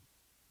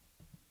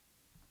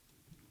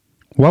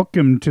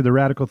Welcome to The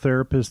Radical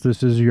Therapist.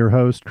 This is your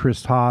host,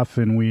 Chris Hoff,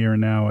 and we are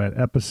now at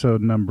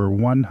episode number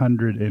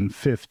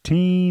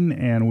 115,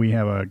 and we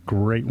have a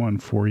great one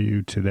for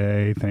you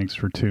today. Thanks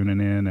for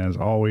tuning in, as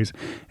always.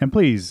 And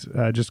please,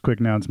 just a quick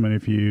announcement,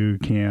 if you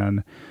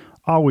can,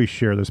 always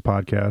share this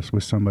podcast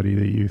with somebody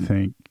that you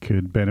think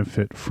could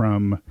benefit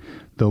from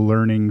the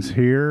learnings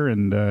here.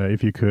 And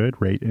if you could,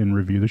 rate and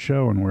review the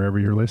show and wherever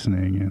you're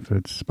listening. If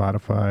it's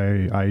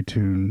Spotify,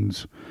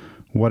 iTunes,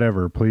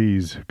 whatever,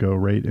 please go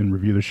rate and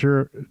review the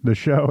show.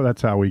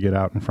 That's how we get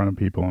out in front of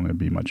people, and it'd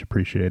be much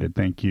appreciated.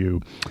 Thank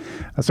you.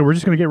 So we're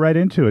just going to get right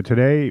into it.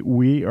 Today,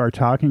 we are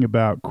talking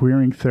about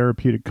queering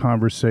therapeutic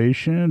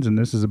conversations, and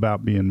this is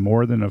about being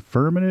more than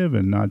affirmative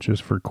and not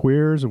just for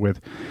queers,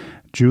 with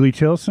Julie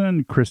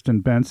Tilsen,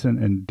 Kristen,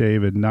 Benson, and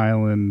David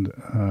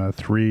Nylund,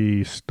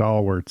 three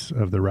stalwarts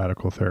of the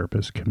radical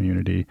therapist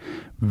community.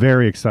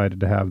 Very excited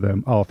to have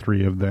them, all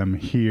three of them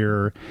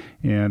here.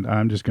 And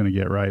I'm just going to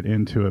get right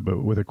into it,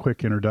 but with a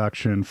quick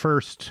introduction.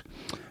 First,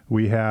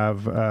 we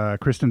have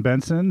Kristen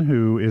Benson,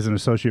 who is an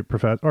associate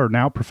professor, or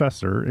now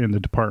professor, in the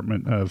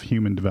Department of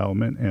Human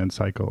Development and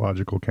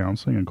Psychological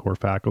Counseling and core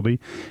faculty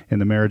in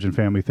the Marriage and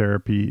Family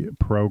Therapy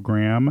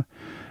program.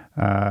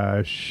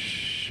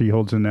 She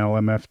holds an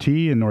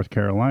LMFT in North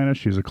Carolina.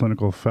 She's a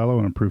clinical fellow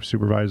and approved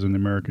supervisor in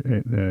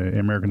the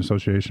American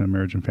Association of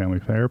Marriage and Family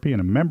Therapy, and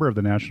a member of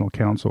the National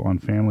Council on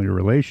Family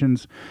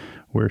Relations,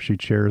 where she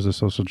chairs a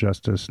social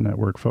justice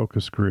network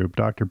focus group.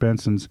 Dr.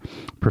 Benson's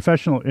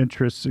professional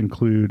interests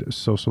include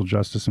social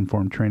justice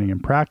informed training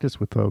and practice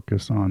with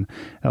focus on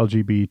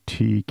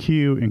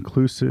LGBTQ,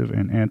 inclusive,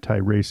 and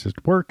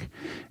anti-racist work.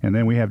 And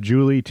then we have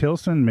Julie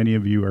Tilsen. Many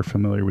of you are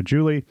familiar with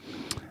Julie.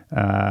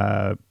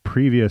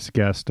 Previous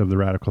guest of the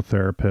Radical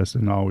Therapist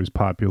and always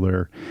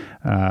popular.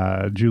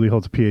 Julie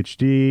holds a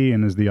PhD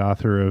and is the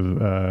author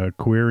of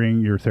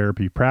Queering Your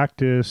Therapy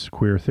Practice,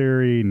 Queer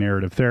Theory,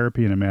 Narrative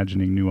Therapy, and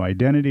Imagining New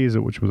Identities,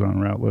 which was on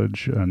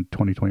Routledge in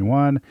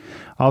 2021.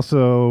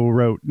 Also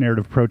wrote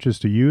Narrative Approaches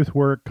to Youth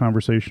Work,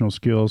 Conversational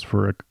Skills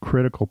for a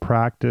Critical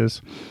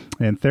Practice,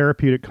 and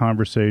Therapeutic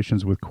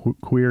Conversations with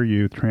Queer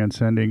Youth,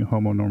 Transcending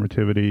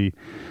Homonormativity,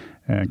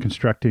 and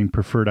Constructing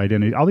Preferred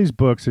Identity. All these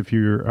books, if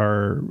you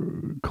are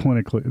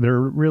clinically, they're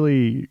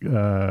really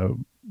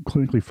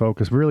clinically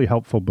focused, really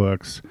helpful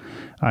books.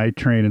 I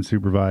train and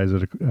supervise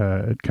at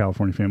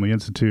California Family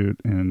Institute,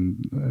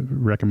 and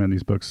recommend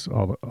these books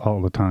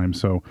all the time.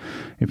 So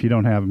if you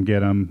don't have them, get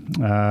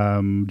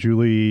them.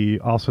 Julie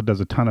also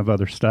does a ton of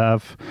other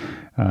stuff.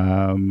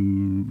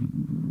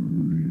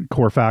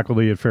 Core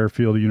faculty at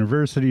Fairfield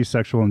University,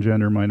 Sexual and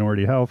Gender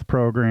Minority Health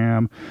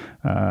Program,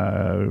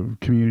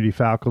 community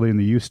faculty in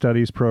the Youth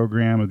Studies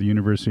Program of the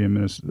University of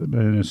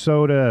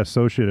Minnesota,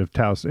 associate of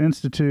Taos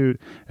Institute,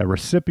 a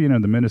recipient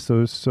of the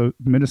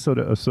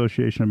Minnesota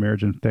Association of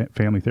Marriage and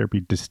Family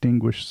Therapy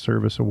Distinguished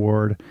Service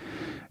Award.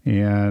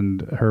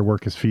 And her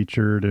work is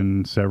featured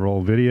in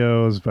several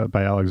videos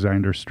by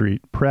Alexander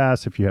Street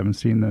Press. If you haven't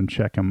seen them,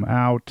 check them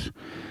out.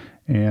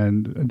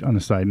 And on a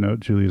side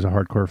note, Julie is a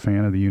hardcore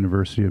fan of the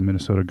University of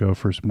Minnesota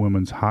Gophers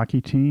women's hockey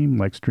team,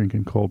 likes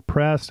drinking cold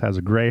press, has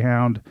a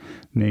greyhound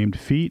named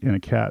Feet, and a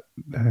cat,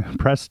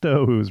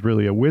 Presto, who is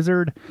really a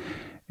wizard.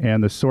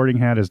 And the Sorting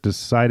Hat has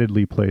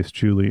decidedly placed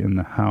Julie in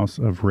the house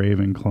of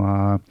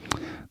Ravenclaw.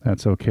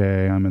 That's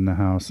okay. I'm in the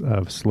house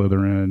of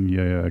Slytherin.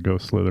 Yeah, go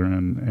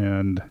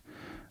Slytherin.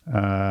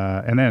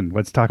 And then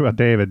let's talk about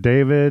David.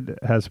 David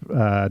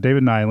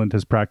Nylund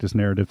has practiced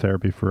narrative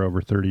therapy for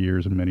over 30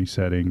 years in many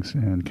settings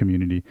and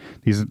community.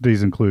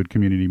 These include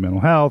community mental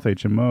health,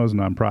 HMOs,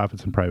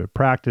 nonprofits, and private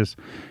practice.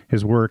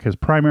 His work has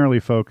primarily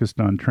focused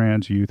on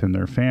trans youth and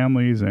their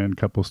families and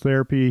couples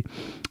therapy.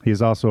 He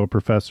is also a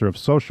professor of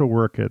social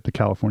work at the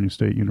California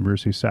State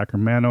University,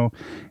 Sacramento,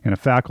 and a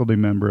faculty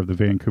member of the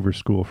Vancouver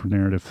School for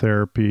Narrative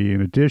Therapy.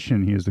 In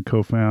addition, he is the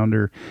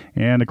co-founder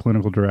and a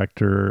clinical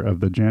director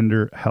of the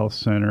Gender Health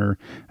Center,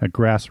 a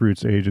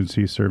grassroots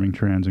agency serving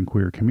trans and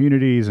queer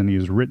communities, and he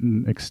has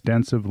written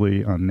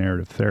extensively on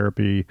narrative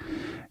therapy.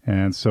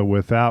 And so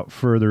without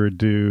further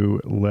ado,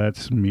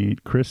 let's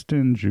meet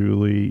Kristen,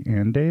 Julie,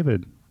 and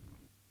David.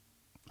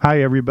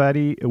 Hi,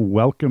 everybody.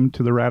 Welcome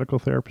to the Radical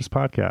Therapist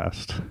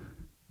Podcast.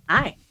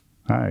 Hi.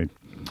 Hi.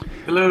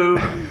 Hello.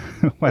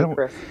 Why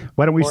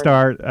don't we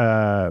start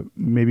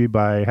maybe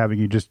by having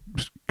you just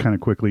kind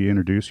of quickly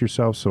introduce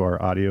yourself so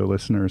our audio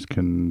listeners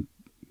can,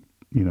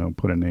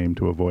 put a name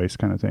to a voice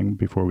kind of thing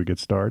before we get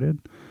started.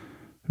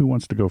 Who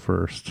wants to go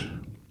first?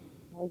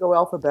 I'll go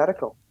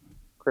alphabetical.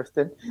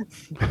 Kristen.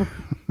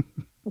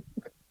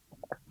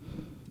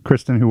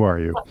 Kristen, who are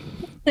you?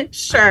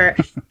 Sure.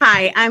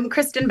 Hi, I'm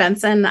Kristen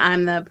Benson.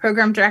 I'm the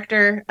program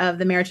director of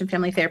the Marriage and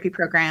Family Therapy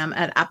program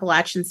at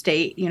Appalachian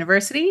State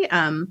University,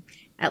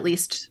 at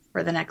least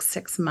for the next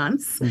 6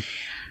 months.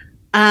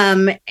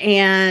 And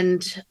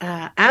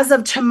as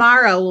of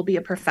tomorrow, will be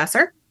a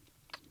professor.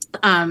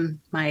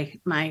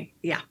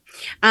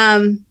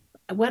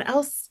 What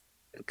else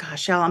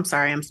Gosh, y'all, I'm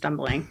sorry, I'm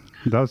stumbling.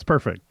 That was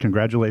perfect.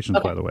 Congratulations,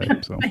 by the way.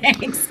 So,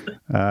 Thanks.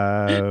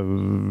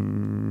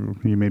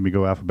 you made me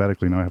go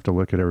alphabetically. Now I have to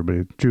look at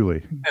everybody.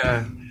 Julie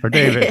or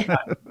David.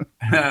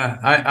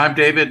 I'm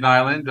David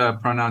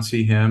Nylund, pronouns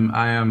he, him.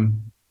 I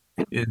am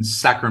in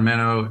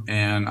Sacramento,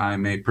 and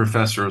I'm a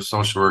professor of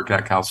social work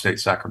at Cal State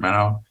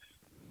Sacramento,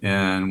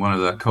 and one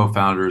of the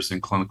co-founders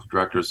and clinical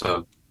directors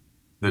of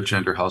the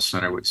Gender Health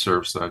Center, which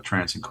serves the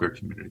trans and queer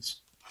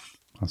communities.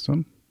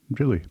 Awesome.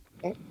 Julie.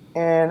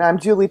 And I'm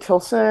Julie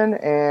Tilsen,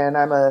 and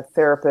I'm a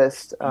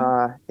therapist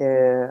on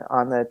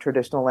the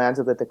traditional lands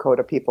of the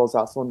Dakota peoples,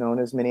 also known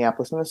as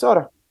Minneapolis,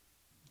 Minnesota.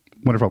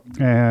 Wonderful.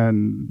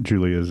 And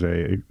Julie is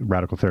a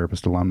Radical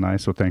Therapist alumni,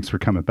 so thanks for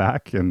coming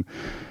back. And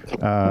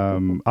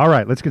all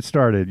right, let's get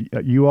started.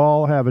 You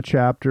all have a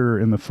chapter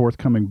in the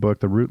forthcoming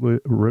book, the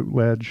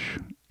Routledge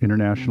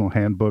International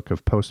Handbook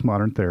of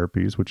Postmodern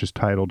Therapies, which is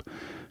titled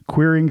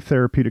Queering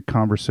Therapeutic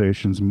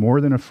Conversations, More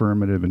Than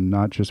Affirmative and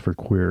Not Just for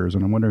Queers.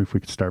 And I'm wondering if we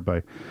could start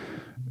by,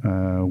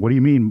 what do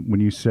you mean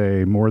when you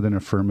say more than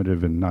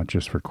affirmative and not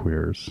just for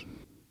queers?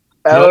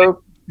 Okay,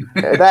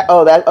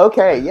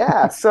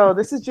 yeah. So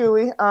this is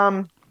Julie.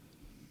 I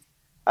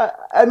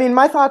mean,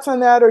 my thoughts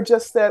on that are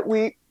just that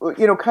we,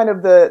 kind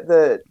of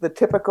the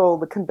typical,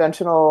 the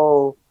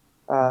conventional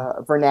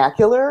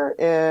vernacular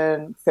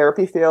in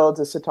therapy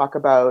fields is to talk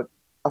about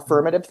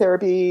affirmative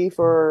therapy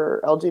for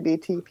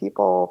LGBT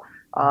people.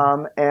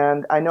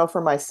 And I know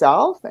for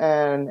myself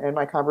and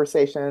my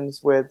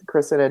conversations with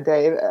Kristen and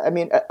Dave, I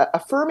mean,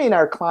 affirming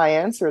our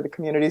clients or the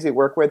communities we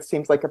work with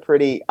seems like a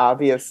pretty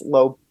obvious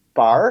low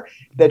bar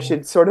that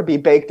should sort of be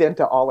baked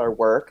into all our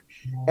work.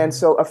 And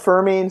so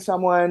affirming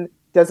someone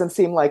doesn't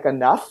seem like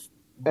enough.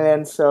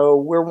 And so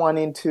we're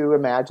wanting to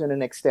imagine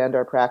and extend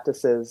our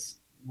practices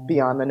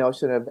beyond the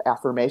notion of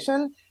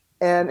affirmation.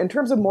 And in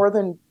terms of more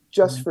than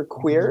just for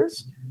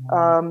queers,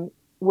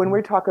 when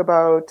we talk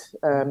about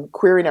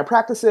queering our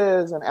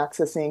practices and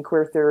accessing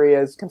queer theory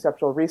as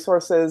conceptual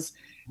resources,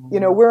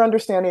 we're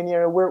understanding,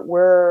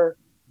 we're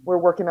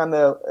working on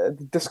the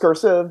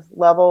discursive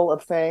level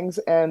of things,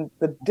 and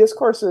the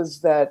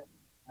discourses that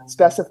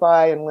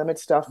specify and limit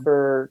stuff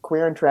for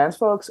queer and trans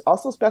folks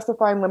also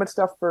specify and limit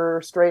stuff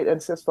for straight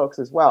and cis folks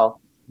as well.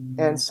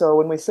 And so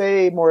when we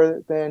say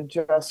more than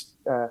just,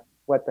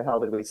 what the hell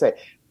did we say?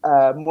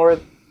 More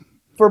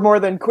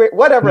than queer,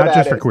 whatever not that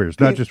just is. For queers,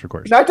 not just for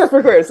queers. Not just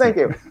for queers. Thank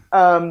you.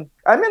 I'm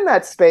in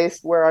that space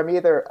where I've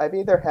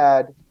either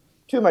had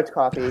too much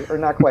coffee or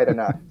not quite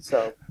enough.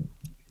 So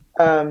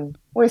when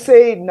we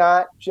say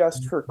not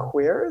just for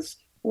queers,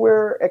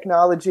 we're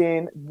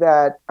acknowledging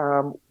that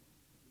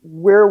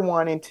we're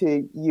wanting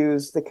to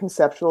use the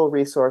conceptual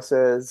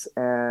resources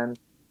and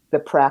the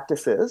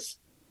practices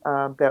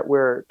that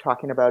we're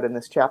talking about in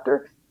this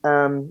chapter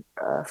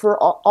for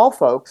all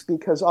folks,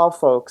 because all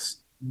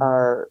folks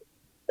are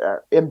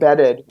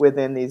embedded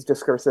within these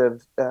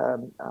discursive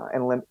and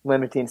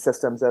limiting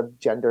systems of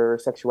gender,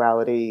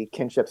 sexuality,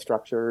 kinship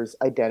structures,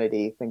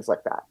 identity, things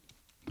like that.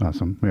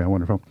 Awesome. Yeah,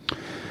 wonderful.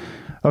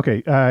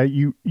 Okay,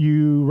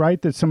 you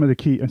write that some of the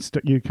key,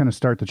 you kind of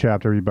start the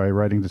chapter by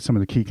writing that some of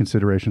the key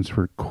considerations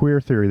for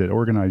queer theory that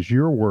organize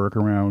your work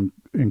around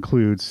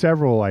include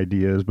several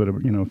ideas, but,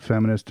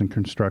 feminist and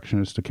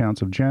constructionist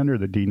accounts of gender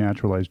that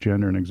denaturalize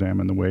gender and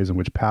examine the ways in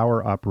which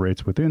power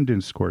operates within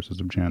discourses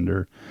of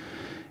gender,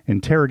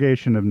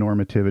 interrogation of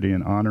normativity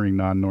and honoring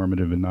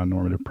non-normative and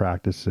non-normative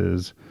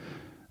practices,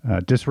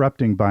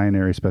 disrupting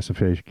binary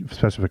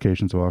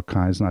specifications of all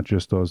kinds, not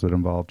just those that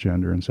involve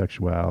gender and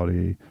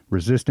sexuality,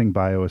 resisting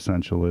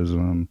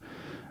bioessentialism.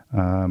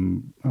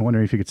 I'm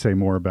wondering if you could say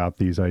more about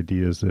these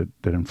ideas that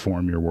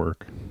inform your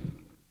work.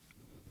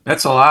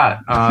 That's a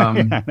lot.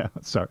 Yeah, no,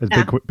 sorry, it's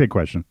a big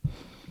question.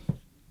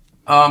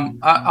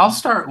 I'll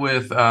start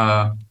with,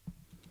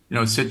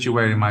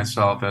 situating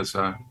myself as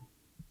a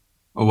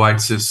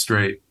white cis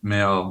straight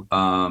male,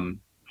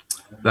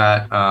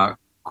 that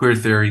queer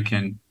theory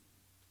can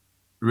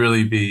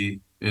really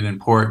be an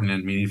important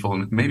and meaningful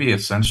and maybe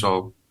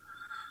essential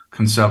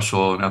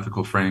conceptual and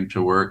ethical frame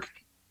to work,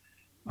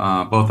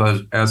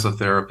 both as a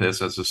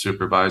therapist, as a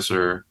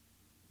supervisor,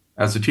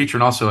 as a teacher,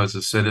 and also as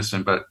a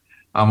citizen. But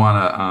I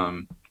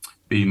want to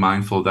be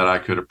mindful that I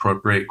could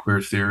appropriate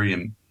queer theory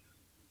and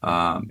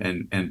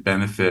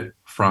benefit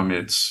from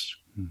its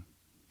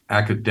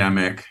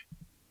academic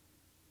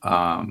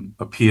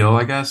appeal,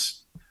 I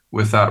guess,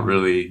 without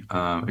really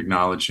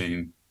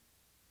acknowledging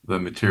the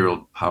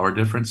material power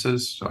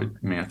differences. So,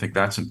 I think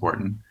that's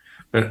important.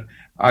 But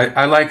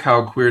I like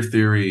how queer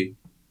theory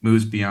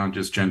moves beyond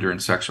just gender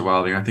and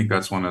sexuality. I think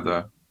that's one of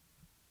the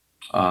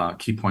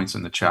key points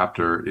in the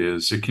chapter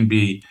is it can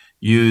be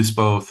used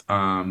both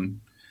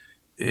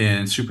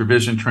in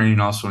supervision training,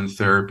 also in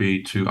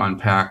therapy, to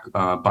unpack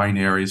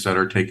binaries that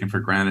are taken for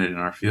granted in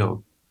our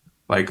field,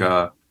 like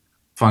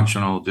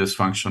functional,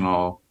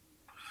 dysfunctional.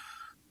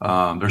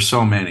 There's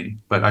so many,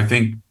 but I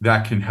think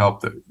that can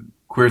help. The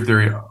queer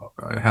theory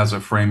has a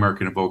framework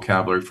and a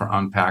vocabulary for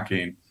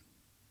unpacking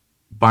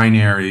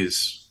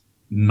binaries,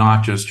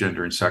 not just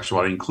gender and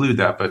sexuality, include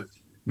that, but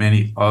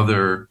many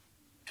other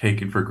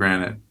taken for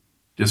granted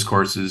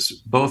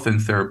discourses, both in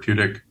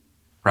therapeutic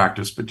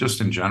practice, but just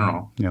in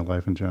general. Yeah,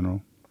 life in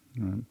general.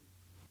 Right.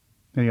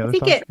 Any I other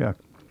think thoughts? Yeah.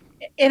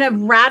 in a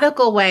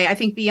radical way, I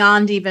think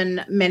beyond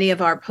even many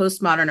of our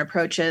postmodern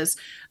approaches,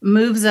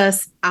 moves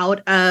us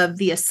out of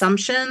the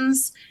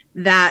assumptions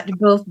that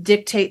both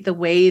dictate the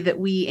way that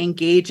we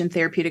engage in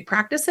therapeutic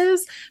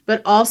practices, but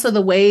also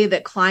the way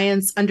that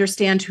clients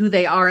understand who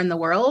they are in the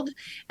world,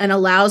 and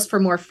allows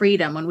for more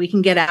freedom when we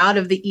can get out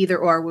of the either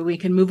or, where we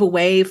can move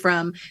away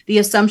from the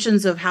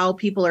assumptions of how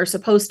people are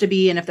supposed to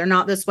be. And if they're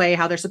not this way,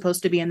 how they're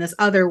supposed to be in this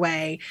other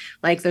way.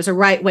 Like there's a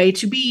right way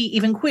to be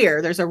even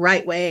queer. There's a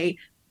right way.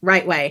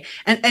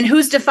 And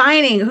who's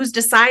deciding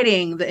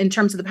in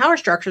terms of the power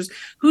structures,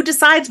 who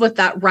decides what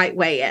that right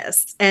way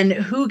is, and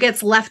who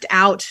gets left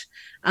out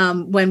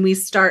when we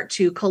start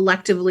to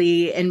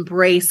collectively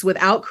embrace,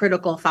 without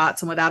critical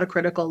thoughts and without a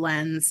critical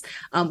lens,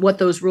 what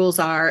those rules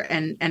are,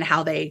 and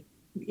how they,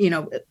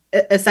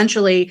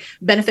 essentially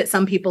benefit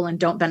some people and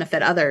don't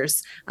benefit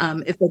others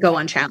if they go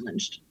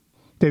unchallenged.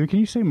 David, can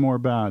you say more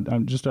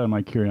about, just out of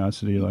my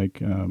curiosity,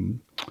 like,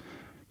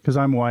 because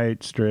I'm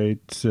white,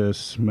 straight,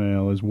 cis,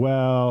 male as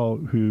well,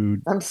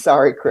 I'm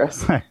sorry,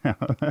 Chris.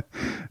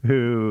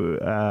 who,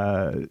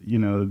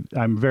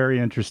 I'm very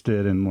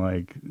interested in,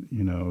 like,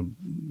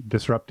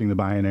 disrupting the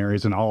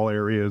binaries in all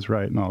areas,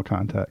 right, in all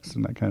contexts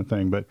and that kind of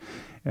thing. But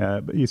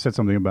you said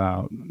something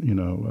about,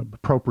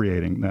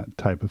 appropriating that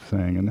type of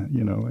thing.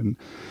 And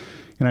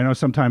I know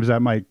sometimes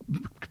that might,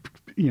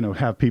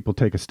 have people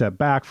take a step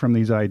back from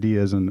these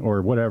ideas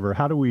or whatever.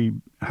 How do we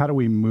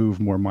move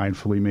more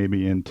mindfully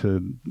maybe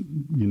into,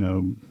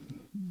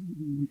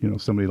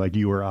 somebody like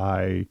you or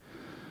I,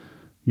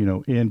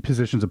 in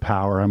positions of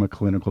power? I'm a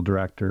clinical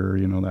director,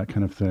 that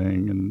kind of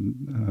thing.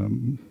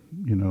 And,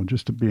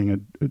 just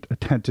being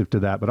attentive to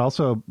that, but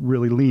also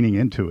really leaning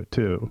into it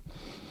too.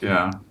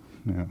 Yeah.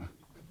 Yeah.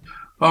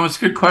 Well, it's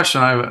a good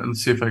question.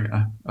 Let's see if I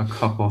got a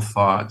couple of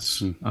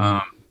thoughts.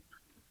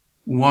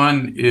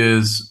 One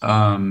is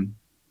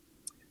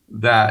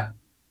that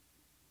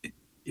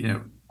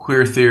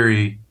queer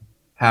theory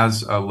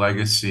has a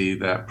legacy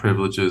that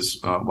privileges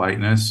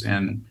whiteness,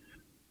 and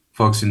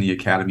folks in the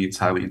academy, it's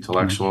highly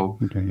intellectual.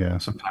 Okay, yeah.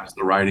 Sometimes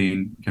the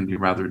writing can be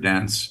rather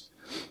dense,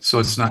 so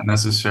it's not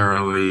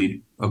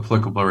necessarily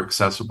applicable or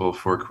accessible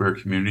for queer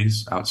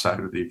communities outside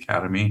of the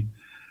academy.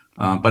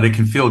 But it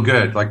can feel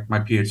good. Like my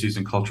PhD's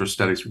in cultural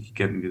studies, we can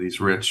get into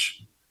these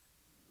rich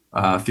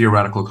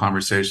theoretical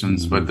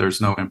conversations, but there's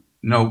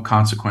no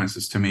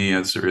consequences to me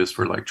as there is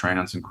for like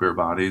trans and queer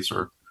bodies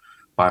or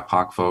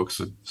BIPOC folks.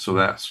 So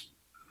that's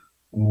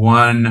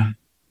one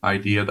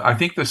idea. I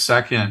think the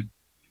second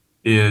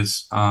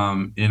is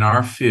in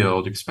our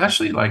field,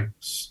 especially like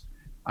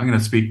I'm going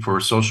to speak for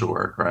social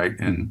work, right,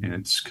 and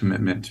its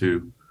commitment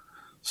to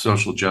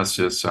social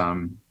justice.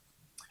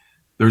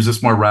 There's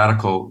this more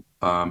radical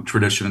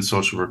tradition in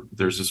social work.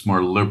 There's this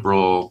more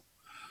liberal,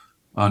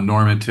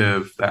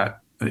 normative, that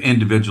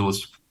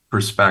individualist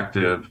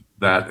perspective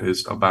that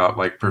is about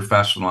like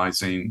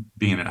professionalizing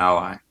being an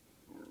ally.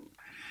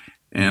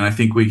 And I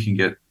think we can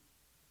get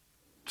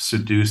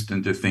seduced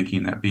into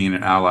thinking that being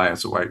an ally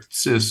as a white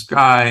cis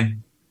guy,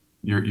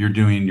 you're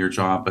doing your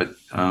job. But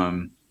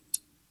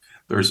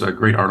there's a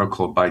great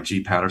article by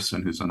G.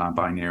 Patterson, who's a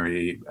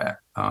non-binary,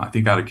 I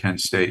think out of Kent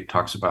State,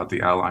 talks about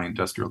the ally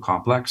industrial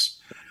complex,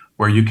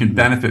 where you can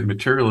benefit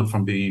materially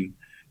from being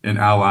an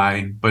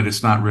ally, but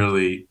it's not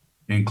really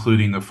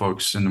including the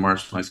folks in the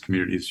marginalized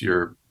communities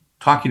you're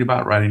talking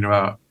about, writing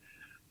about.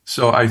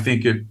 So I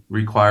think it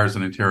requires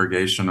an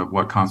interrogation of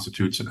what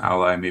constitutes an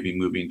ally, maybe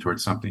moving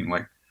towards something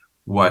like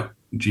what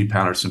G.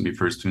 Patterson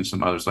refers to and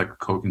some others, like a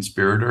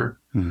co-conspirator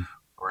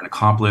or an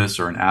accomplice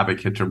or an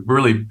advocate, to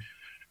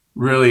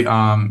really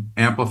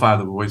amplify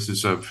the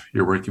voices of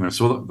your working with.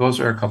 So those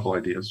are a couple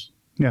ideas.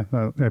 Yeah,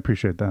 I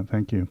appreciate that.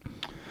 Thank you.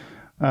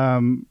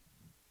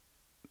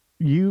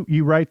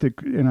 You write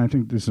and I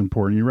think this is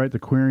important, you write the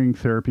queering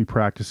therapy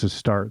practices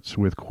starts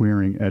with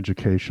queering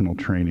educational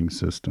training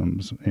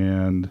systems.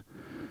 And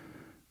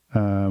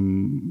a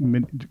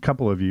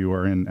couple of you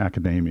are in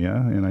academia,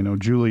 and I know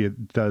Julia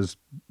does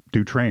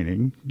do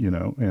training,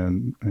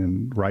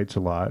 and writes a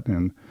lot.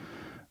 And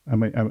I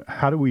mean,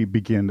 how do we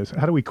begin this?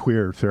 How do we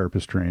queer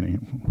therapist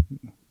training?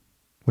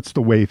 What's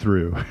the way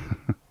through?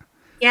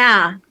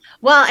 Yeah.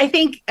 Well, I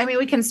mean,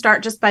 we can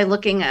start just by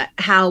looking at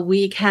how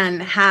we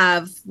can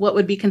have what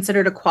would be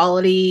considered a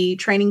quality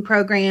training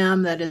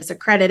program that is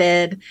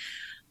accredited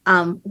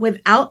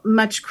without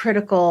much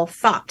critical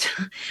thought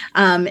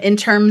in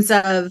terms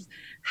of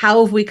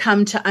how have we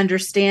come to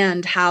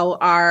understand how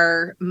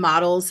our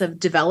models have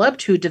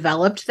developed, who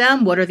developed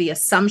them, what are the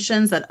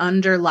assumptions that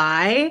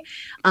underlie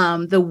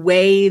the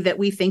way that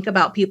we think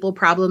about people,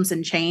 problems,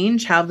 and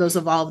change, how have those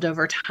evolved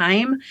over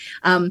time.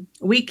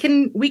 We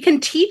can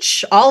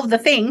teach all of the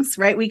things,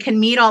 right? We can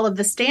meet all of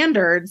the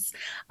standards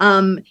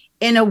in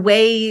a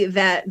way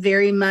that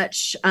very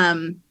much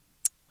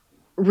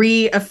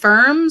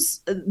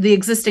reaffirms the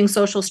existing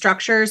social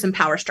structures and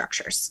power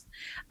structures.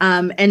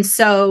 And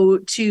so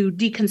to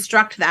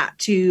deconstruct that,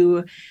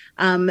 to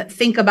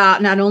think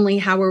about not only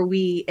how are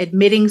we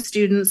admitting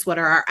students, what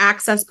are our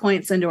access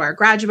points into our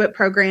graduate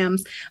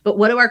programs, but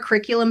what do our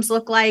curriculums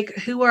look like?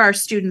 Who are our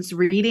students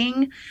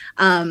reading?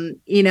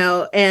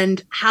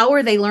 And how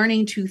are they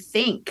learning to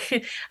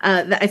think?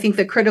 I think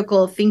the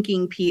critical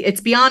thinking piece,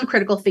 it's beyond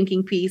critical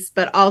thinking piece,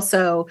 but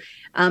also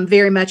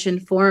very much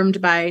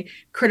informed by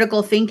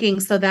critical thinking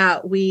so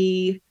that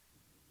we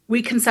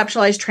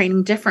conceptualize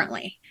training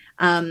differently.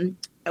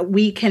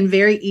 We can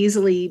very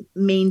easily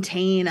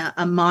maintain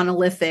a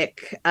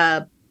monolithic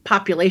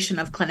population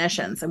of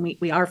clinicians, and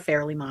we are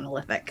fairly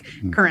monolithic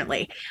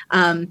currently.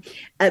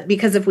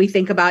 Because if we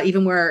think about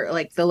even where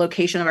like the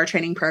location of our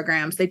training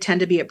programs, they tend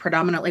to be at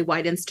predominantly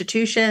white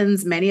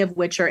institutions, many of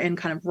which are in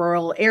kind of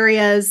rural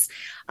areas.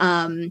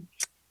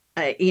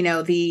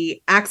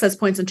 The access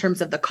points in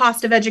terms of the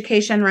cost of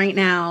education right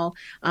now,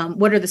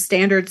 what are the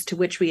standards to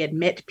which we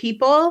admit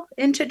people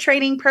into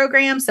training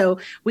programs? So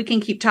we can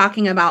keep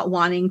talking about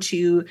wanting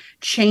to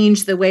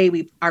change the way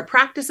our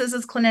practices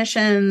as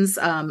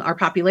clinicians, our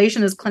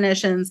population as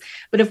clinicians.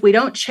 But if we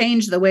don't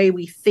change the way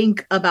we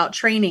think about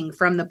training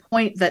from the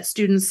point that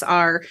students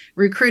are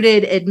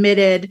recruited,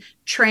 admitted,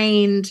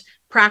 trained,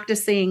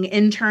 practicing,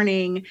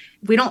 interning,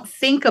 if we don't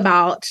think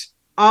about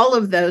all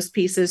of those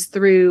pieces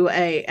through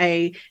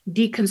a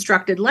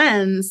deconstructed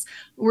lens,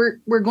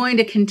 we're going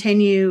to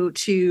continue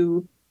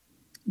to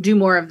do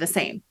more of the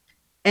same.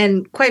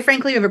 And quite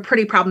frankly, we have a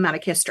pretty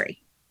problematic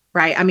history,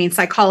 right? I mean,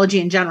 psychology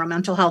in general,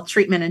 mental health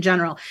treatment in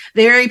general,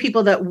 the very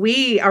people that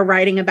we are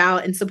writing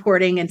about and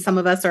supporting, and some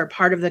of us are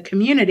part of the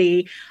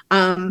community,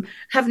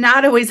 have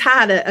not always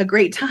had a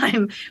great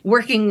time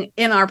working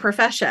in our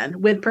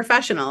profession with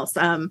professionals.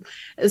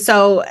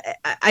 So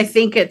I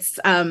think it's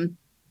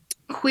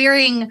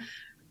queering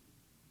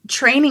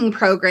training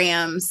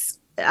programs,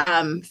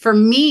 for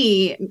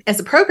me as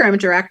a program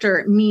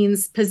director,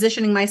 means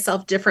positioning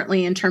myself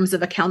differently in terms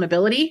of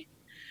accountability,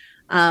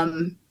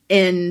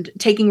 and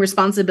taking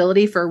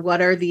responsibility for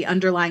what are the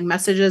underlying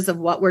messages of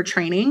what we're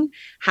training,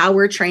 how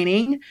we're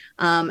training,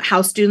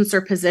 how students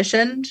are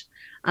positioned,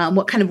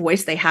 what kind of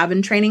voice they have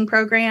in training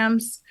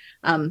programs.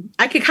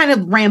 I could kind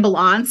of ramble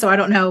on, so I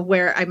don't know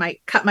where I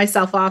might cut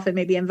myself off and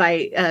maybe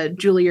invite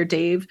Julie or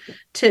Dave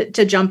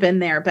to jump in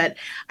there. But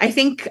I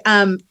think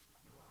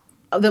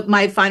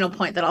my final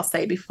point that I'll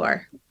say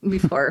before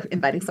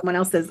inviting someone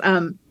else is,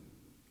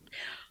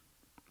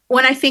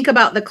 when I think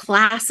about the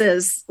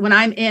classes, when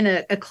I'm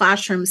in a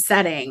classroom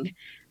setting,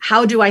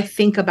 how do I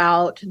think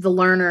about the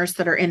learners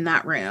that are in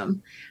that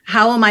room?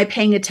 How am I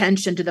paying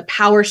attention to the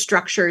power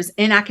structures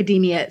in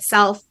academia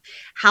itself,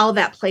 how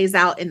that plays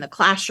out in the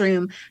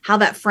classroom, how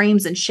that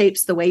frames and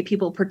shapes the way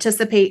people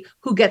participate,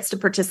 who gets to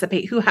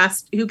participate, who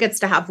gets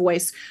to have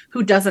voice,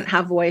 who doesn't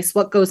have voice,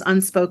 what goes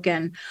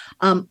unspoken?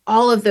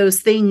 All of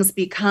those things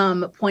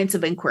become points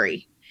of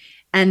inquiry.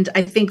 And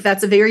I think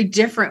that's a very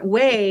different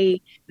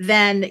way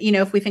than,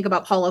 if we think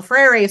about Paulo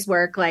Freire's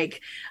work,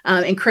 like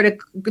in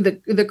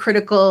the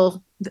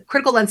critical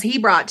lens he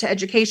brought to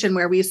education,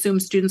 where we assume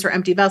students are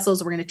empty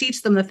vessels, we're going to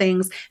teach them the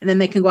things, and then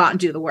they can go out and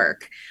do the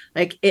work.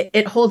 Like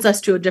it holds us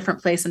to a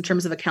different place in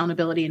terms of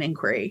accountability and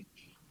inquiry.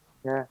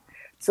 Yeah.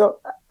 So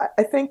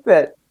I think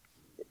that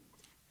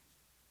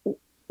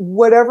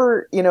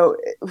whatever,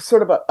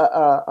 sort of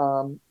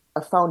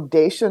a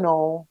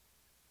foundational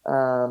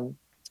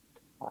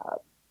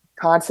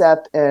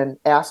concept and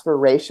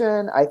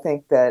aspiration, I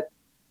think that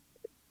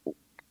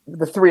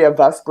the three of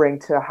us bring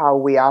to how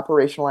we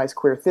operationalize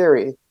queer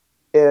theory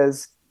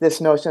is this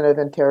notion of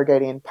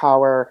interrogating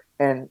power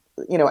and,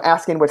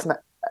 asking what's not,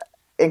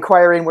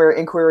 inquiring where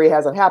inquiry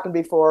hasn't happened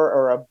before,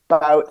 or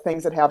about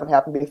things that haven't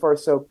happened before.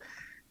 So,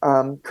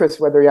 Chris,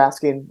 whether you're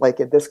asking, like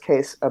in this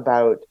case,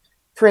 about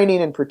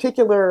training in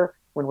particular,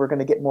 when we're going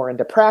to get more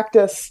into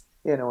practice,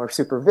 or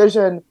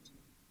supervision,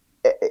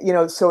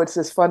 so it's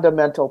this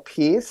fundamental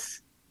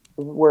piece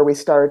where we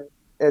start,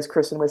 as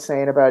Kristen was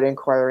saying, about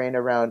inquiring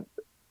around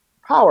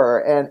power.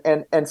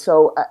 And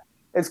so,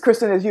 as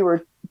Kristen, as you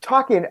were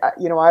talking,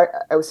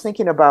 I was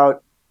thinking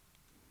about,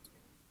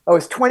 it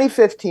was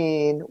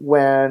 2015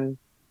 when,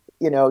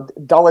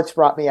 Dulwich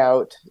brought me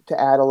out to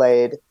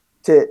Adelaide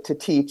to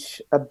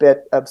teach a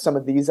bit of some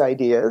of these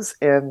ideas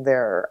in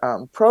their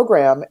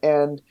program.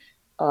 And,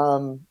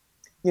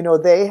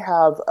 they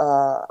have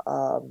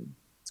a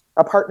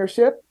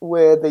partnership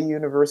with the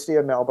University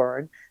of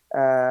Melbourne,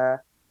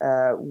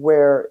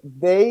 where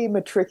they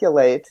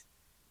matriculate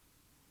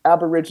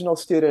Aboriginal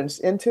students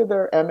into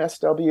their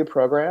MSW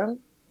program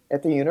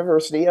at the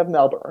University of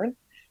Melbourne,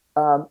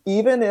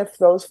 even if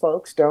those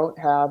folks don't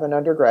have an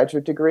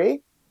undergraduate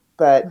degree,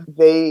 but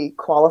they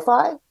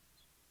qualify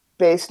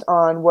based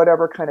on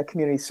whatever kind of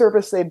community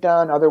service they've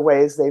done, other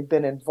ways they've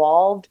been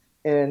involved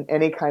in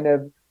any kind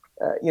of,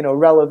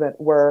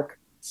 relevant work.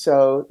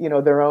 So,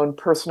 their own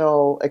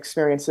personal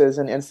experiences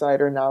and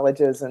insider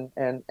knowledges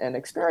and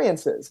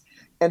experiences.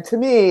 And to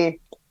me,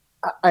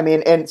 I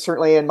mean, and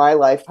certainly in my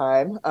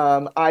lifetime,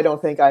 I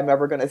don't think I'm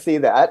ever going to see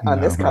that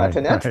on this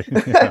continent.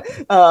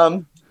 Right, yeah.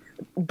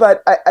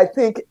 But I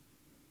think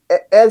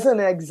as an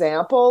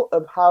example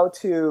of how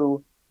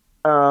to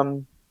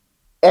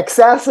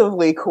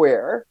excessively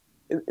queer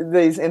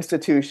these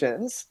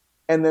institutions,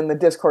 and then the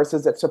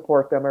discourses that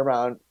support them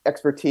around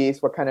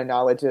expertise, what kind of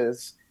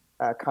knowledges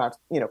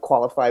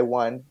qualify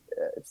one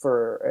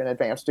for an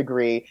advanced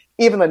degree,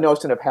 even the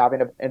notion of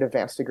having an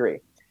advanced degree.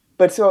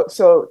 But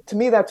so to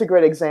me, that's a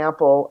great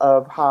example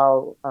of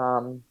how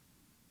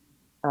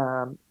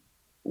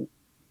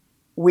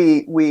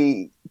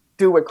we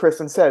do what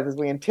Kristen says, is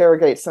we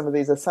interrogate some of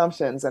these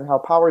assumptions and how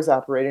power is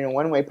operating. And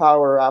one way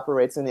power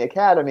operates in the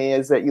academy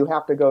is that you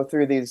have to go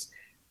through these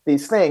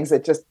things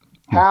that just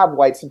have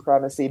white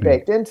supremacy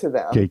baked into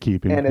them.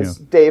 Gatekeeping. And as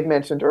Dave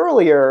mentioned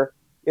earlier,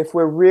 if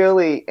we're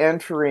really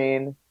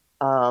entering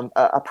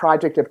a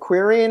project of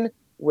queering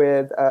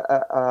with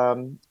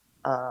a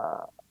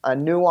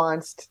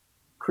nuanced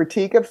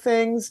critique of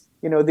things,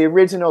 the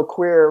original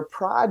queer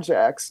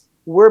projects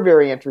were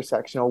very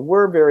intersectional,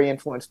 were very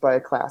influenced by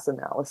class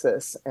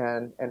analysis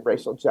and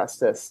racial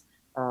justice.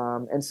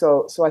 And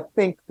so I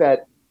think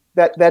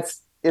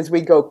that's, as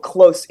we go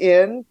close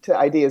in to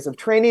ideas of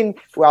training,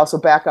 we also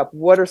back up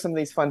what are some of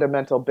these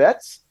fundamental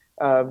bits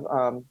of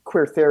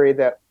queer theory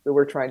that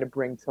we're trying to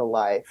bring to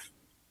life.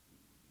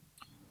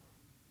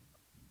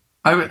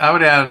 I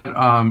would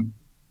add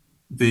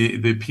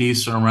the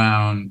piece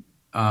around,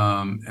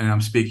 and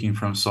I'm speaking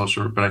from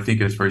social work, but I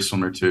think it's very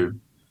similar to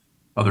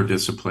other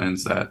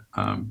disciplines that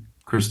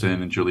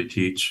Kristen and Julie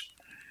teach.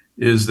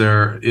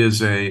 There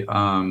is a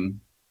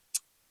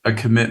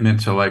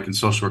commitment to, like in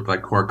social work,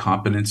 like core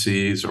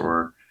competencies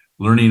or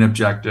learning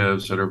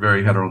objectives that are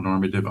very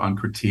heteronormative,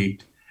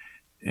 uncritiqued,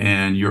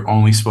 and you're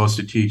only supposed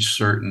to teach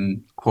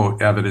certain,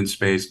 quote,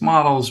 evidence-based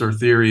models or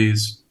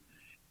theories.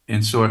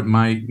 And so it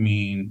might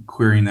mean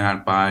querying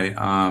that by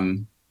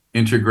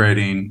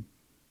integrating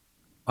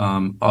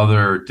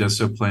other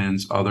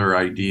disciplines, other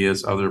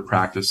ideas, other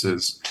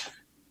practices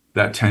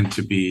that tend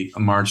to be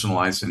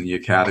marginalized in the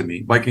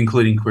academy, like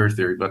including queer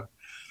theory, but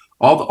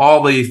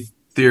all the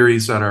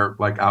theories that are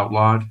like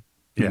outlawed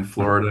in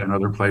Florida and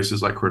other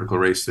places, like critical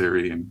race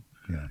theory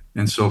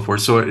and so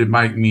forth. So it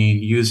might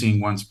mean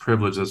using one's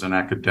privilege as an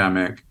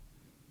academic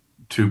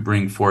to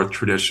bring forth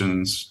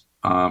traditions,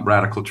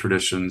 radical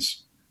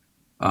traditions,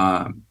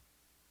 and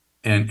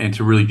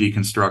to really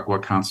deconstruct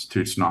what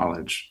constitutes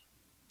knowledge.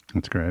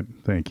 That's great.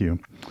 Thank you.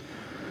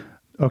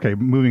 Okay,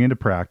 moving into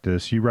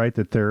practice, you write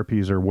that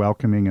therapies are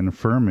welcoming and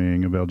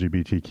affirming of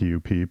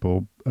LGBTQ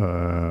people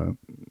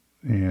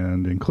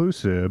and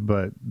inclusive,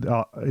 but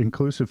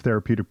inclusive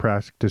therapeutic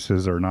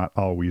practices are not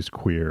always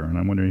queer. And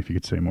I'm wondering if you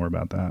could say more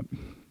about that.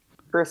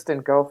 Kristen,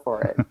 go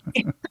for it.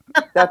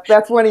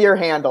 That's one of your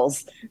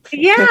handles.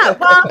 Yeah,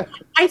 well,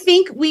 I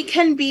think we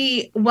can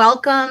be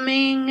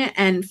welcoming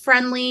and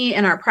friendly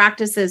in our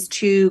practices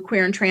to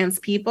queer and trans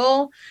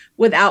people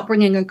without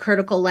bringing a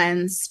critical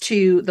lens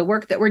to the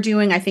work that we're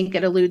doing. I think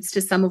it alludes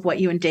to some of what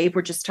you and Dave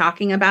were just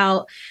talking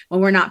about,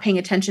 when we're not paying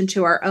attention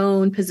to our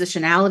own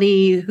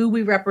positionality, who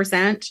we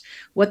represent,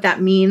 what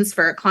that means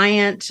for a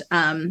client.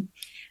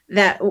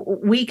 That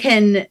we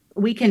can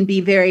be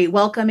very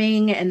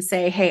welcoming and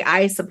say, hey,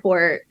 I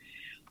support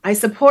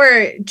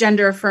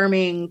gender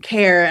affirming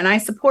care, and I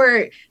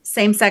support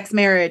same-sex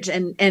marriage,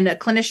 and a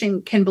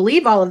clinician can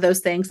believe all of those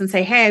things and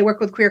say, hey, I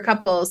work with queer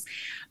couples,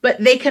 but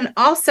they can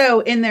also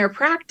in their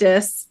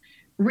practice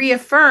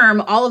reaffirm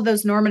all of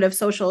those normative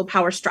social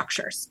power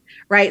structures,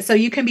 right? So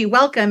you can be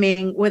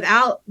welcoming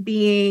without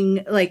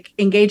being like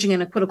engaging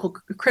in a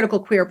critical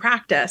queer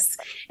practice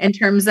in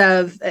terms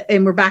of,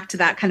 and we're back to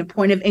that kind of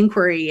point of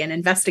inquiry and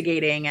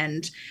investigating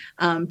and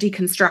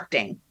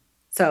deconstructing.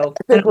 So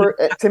I think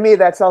to me,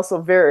 that's also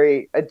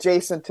very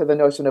adjacent to the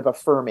notion of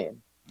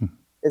affirming.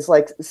 It's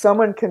like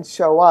someone can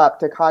show up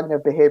to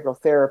cognitive behavioral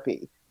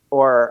therapy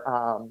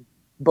or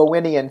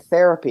Bowenian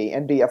therapy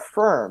and be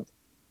affirmed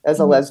as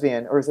a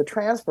lesbian or as a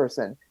trans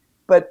person,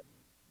 but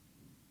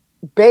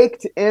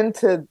baked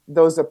into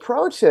those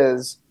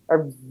approaches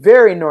are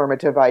very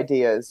normative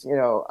ideas,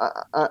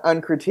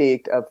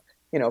 uncritiqued of,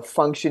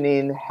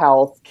 functioning,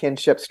 health,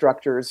 kinship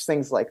structures,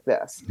 things like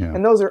this. Yeah.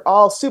 And those are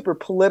all super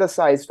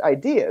politicized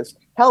ideas.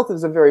 Health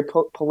is a very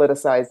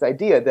politicized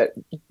idea that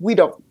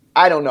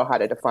I don't know how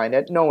to define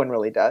it. No one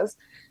really does.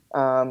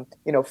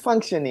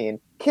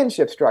 Functioning,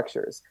 kinship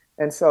structures.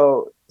 And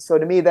so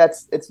to me,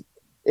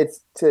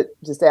 it's to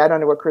just add on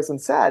to what Kristen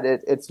said,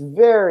 it's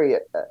very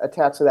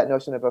attached to that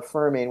notion of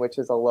affirming, which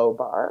is a low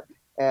bar,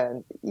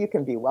 and you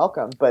can be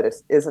welcome, but it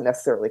isn't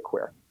necessarily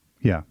queer.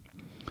 Yeah.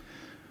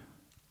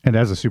 And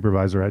as a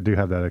supervisor, I do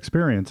have that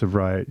experience of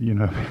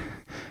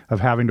of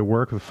having to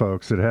work with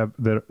folks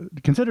that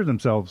consider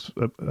themselves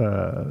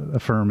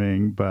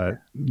affirming, but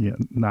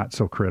not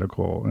so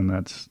critical, and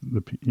that's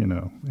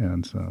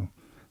and so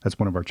that's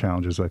one of our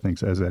challenges, I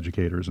think, as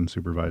educators and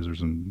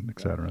supervisors and et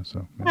cetera.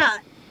 So yeah.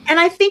 And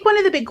I think one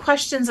of the big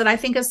questions that I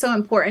think is so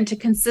important to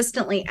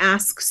consistently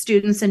ask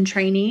students and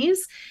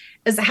trainees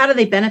is, how do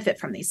they benefit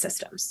from these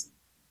systems?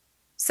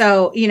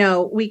 So,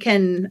 we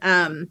can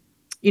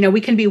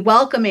be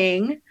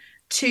welcoming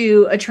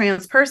to a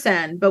trans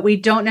person, but we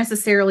don't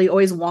necessarily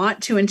always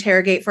want to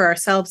interrogate for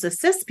ourselves as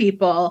cis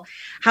people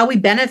how we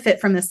benefit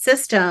from the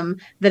system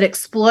that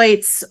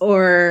exploits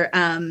or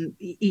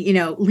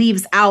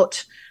leaves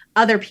out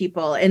other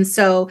people. And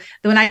so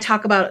when I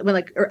talk about,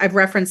 I've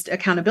referenced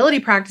accountability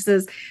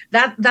practices,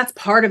 that's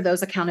part of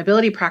those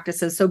accountability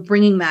practices. So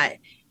bringing that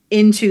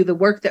into the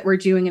work that we're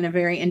doing in a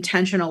very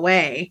intentional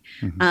way,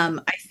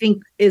 I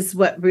think is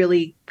what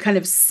really kind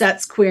of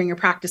sets queering your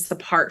practice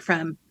apart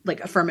from like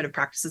affirmative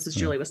practices, as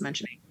Julie was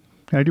mentioning.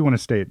 I do want to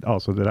state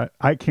also that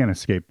I can't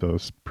escape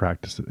those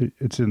practices.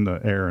 It's in the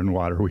air and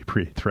water we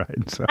breathe,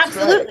 right? So,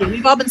 absolutely.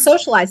 We've all been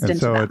socialized into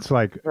so them. It's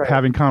like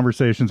having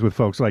conversations with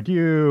folks like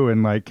you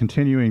and like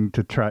continuing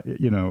to try,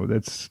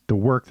 that's the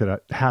work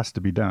that has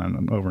to be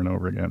done over and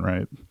over again,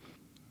 right?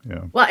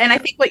 Yeah. Well, and I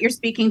think what you're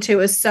speaking to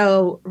is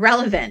so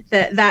relevant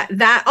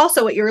that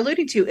also what you're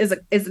alluding to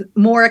is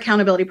more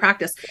accountability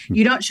practice.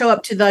 You don't show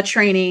up to the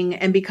training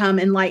and become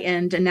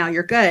enlightened and now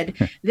you're good.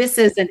 This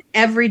is an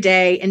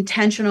everyday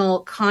intentional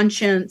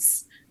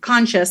conscious,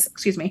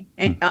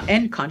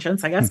 and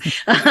conscience, I guess,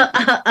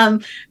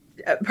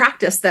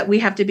 practice that we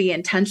have to be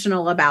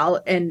intentional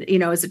about. And,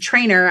 as a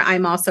trainer,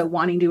 I'm also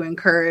wanting to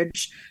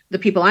encourage the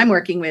people I'm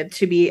working with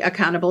to be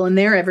accountable in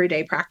their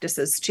everyday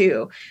practices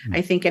too.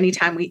 I think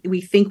anytime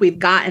we think we've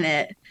gotten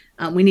it,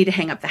 we need to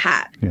hang up the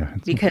hat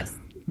because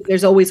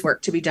there's always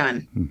work to be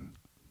done.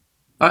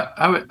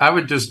 I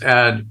would just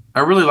add,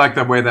 I really like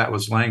the way that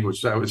was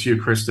language. That was you,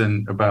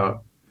 Kristen,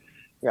 about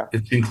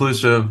it's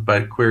inclusive,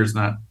 but queer is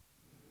not,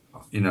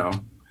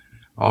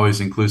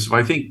 always inclusive.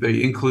 I think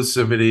the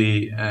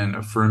inclusivity and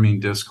affirming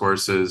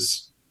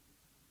discourses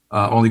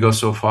only go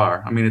so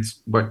far. I mean,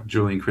 it's what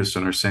Julie and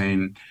Kristen are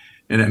saying,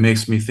 and it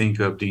makes me think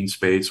of Dean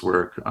Spade's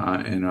work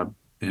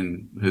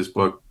in his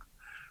book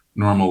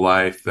Normal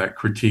Life that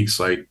critiques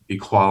like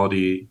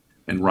equality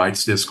and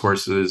rights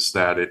discourses,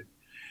 that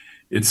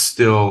it's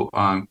still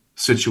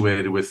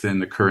situated within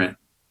the current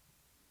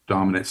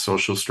dominant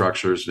social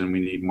structures, and we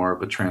need more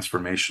of a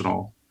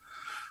transformational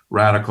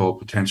radical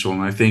potential.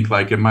 And I think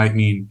like it might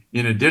mean,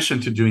 in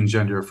addition to doing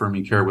gender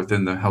affirming care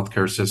within the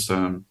healthcare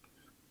system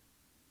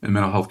and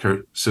mental health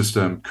care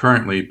system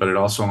currently, but it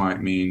also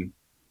might mean,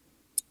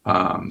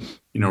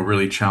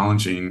 really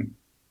challenging,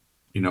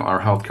 our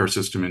healthcare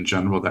system in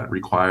general that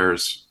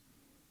requires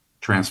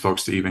trans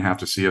folks to even have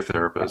to see a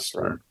therapist.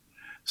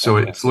 So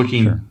it's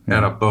looking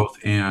at a both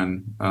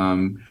and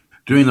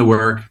doing the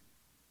work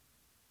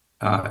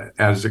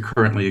as it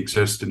currently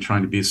exists and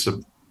trying to be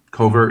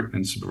covert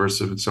and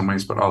subversive in some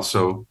ways, but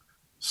also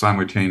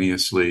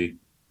simultaneously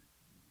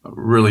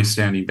really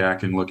standing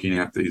back and looking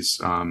at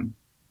these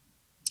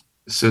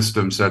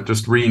systems that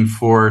just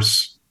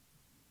reinforce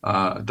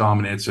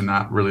dominance and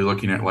not really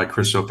looking at like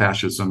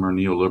Christofascism or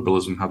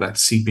neoliberalism, how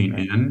that's seeping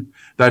in.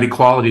 That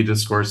equality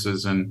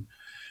discourses and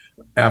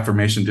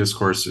affirmation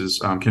discourses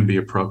can be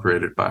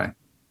appropriated by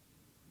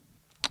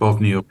both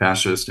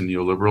neo-fascist and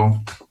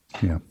neoliberal.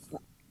 Yeah.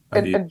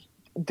 And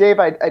Dave,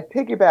 I'd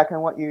piggyback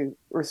on what you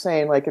were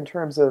saying, like in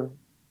terms of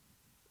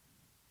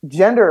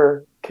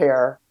gender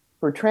care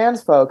for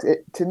trans folks.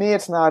 To me,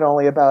 it's not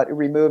only about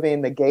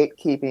removing the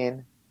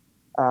gatekeeping,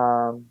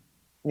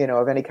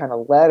 of any kind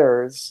of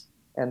letters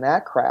and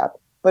that crap,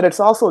 but it's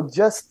also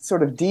just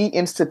sort of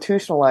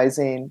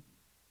deinstitutionalizing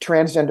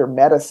transgender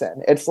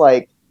medicine. It's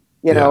like,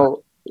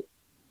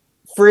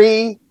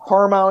 free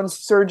hormones,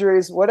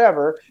 surgeries,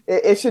 whatever.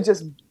 It should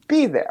just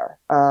be there.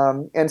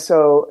 And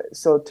so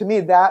to me,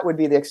 that would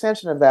be the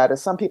extension of that.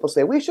 As some people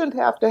say, we shouldn't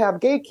have to have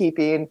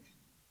gatekeeping,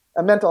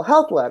 a mental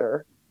health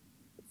letter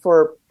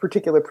for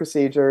particular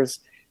procedures,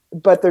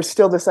 but there's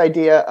still this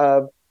idea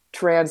of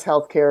trans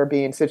healthcare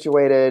being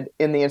situated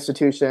in the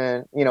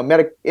institution,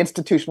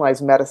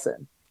 institutionalized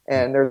medicine.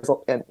 And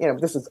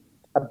this is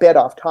a bit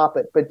off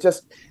topic, but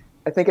just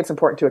I think it's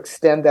important to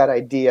extend that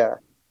idea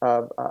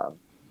of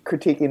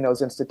critiquing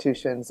those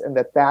institutions, and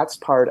that's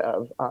part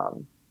of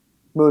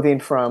moving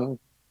from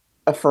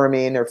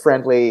affirming or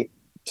friendly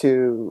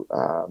to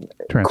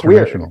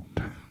transformational.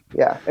 Queer.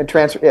 Yeah, and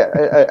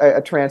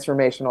a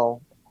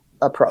transformational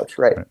approach,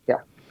 right? Yeah.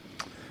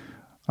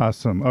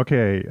 Awesome.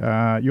 Okay.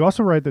 You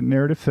also write that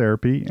narrative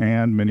therapy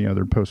and many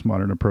other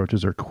postmodern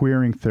approaches are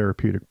queering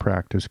therapeutic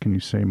practice. Can you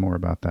say more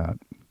about that?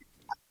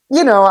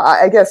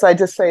 I guess I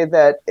just say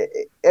that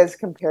as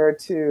compared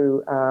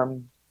to,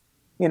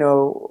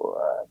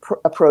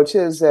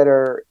 approaches that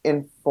are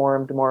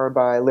informed more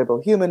by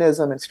liberal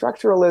humanism and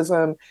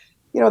structuralism,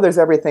 there's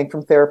everything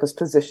from therapist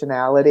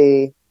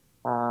positionality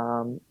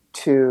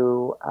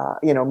to,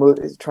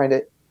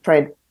 trying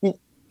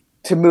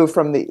to move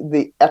from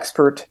the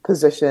expert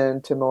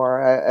position to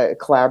more a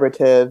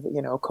collaborative,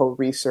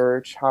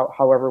 co-research,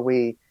 however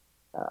we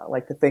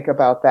like to think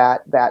about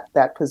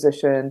that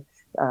position,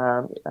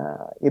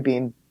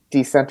 being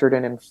decentered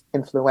and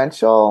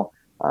influential,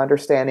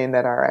 understanding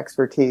that our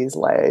expertise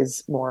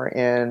lies more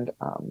in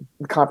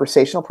the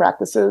conversational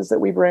practices that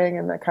we bring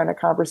and the kind of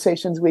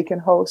conversations we can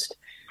host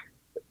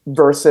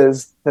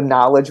versus the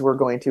knowledge we're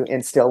going to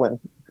instill in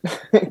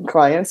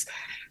clients.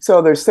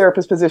 So there's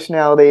therapist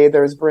positionality,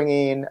 there's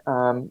bringing,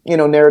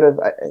 narrative,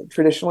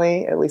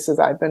 traditionally, at least as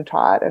I've been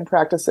taught and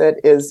practice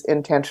it, is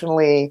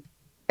intentionally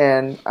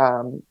and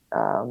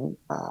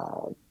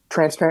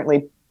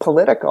transparently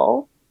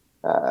political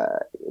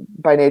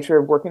by nature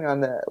of working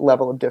on the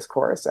level of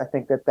discourse. I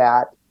think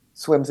that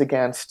swims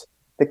against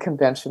the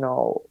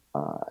conventional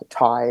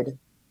tide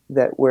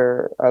that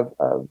we're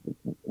of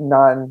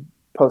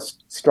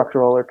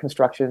non-post-structural or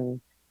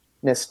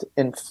constructionist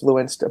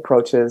influenced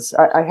approaches.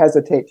 I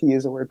hesitate to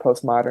use the word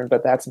postmodern,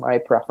 but that's my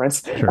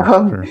preference.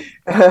 Sure.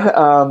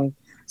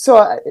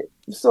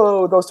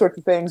 So those sorts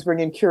of things bring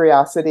in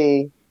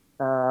curiosity,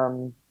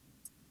 some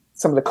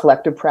of the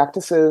collective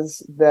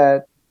practices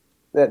that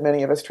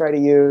many of us try to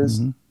use.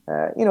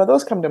 Mm-hmm.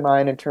 Those come to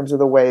mind in terms of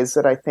the ways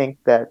that I think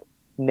that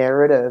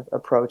narrative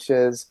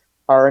approaches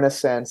are, in a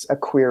sense, a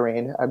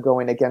queering, a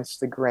going against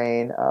the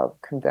grain of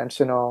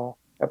conventional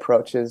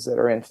approaches that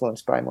are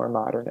influenced by more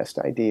modernist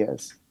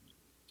ideas.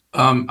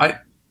 Alongside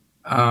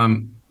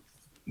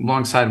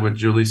what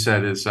Julie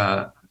said is,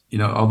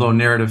 although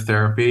narrative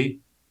therapy,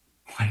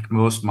 like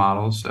most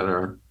models that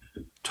are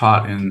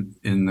taught in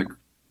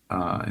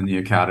the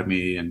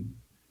academy and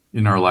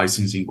in our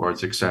licensing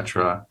boards,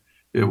 etc.,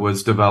 it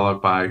was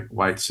developed by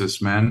white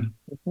cis men.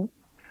 Mm-hmm.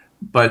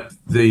 But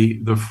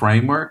the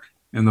framework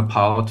and the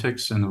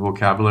politics and the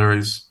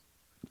vocabularies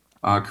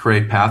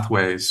create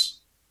pathways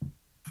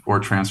for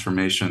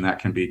transformation that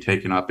can be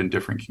taken up in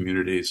different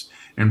communities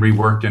and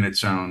reworked in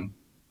its own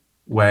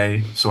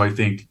way. So I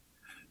think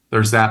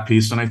there's that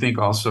piece. And I think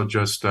also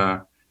just,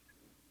 a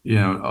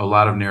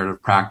lot of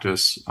narrative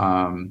practice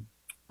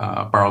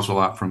borrows a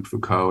lot from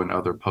Foucault and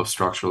other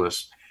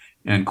post-structuralists,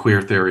 and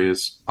queer theory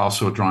is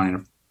also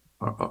drawing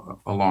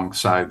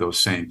alongside those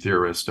same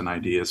theorists and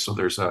ideas. So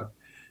there's an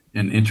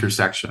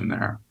intersection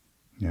there.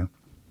 Yeah.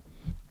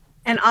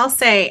 And I'll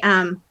say,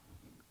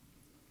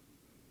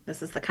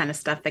 this is the kind of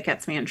stuff that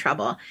gets me in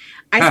trouble.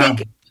 I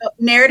think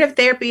narrative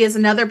therapy is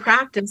another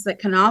practice that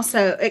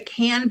it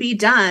can be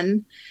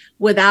done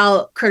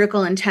without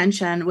critical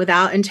intention,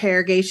 without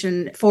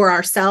interrogation for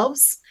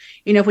ourselves.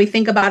 If we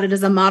think about it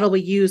as a model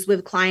we use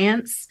with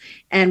clients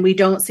and we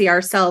don't see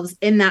ourselves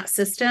in that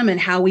system and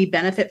how we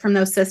benefit from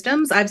those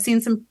systems,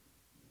 in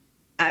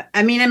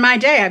my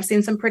day, I've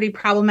seen some pretty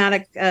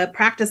problematic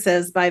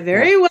practices by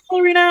very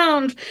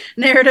well-renowned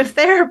narrative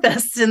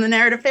therapists in the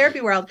narrative therapy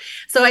world.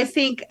 So I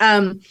think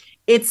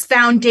its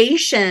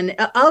foundation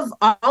of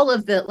all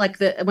of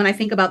when I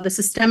think about the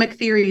systemic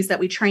theories that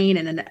we train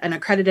in an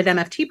accredited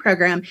MFT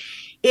program,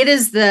 it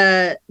is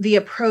the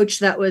approach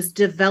that was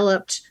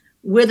developed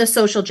with a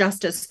social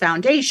justice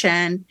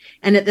foundation,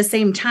 and at the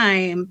same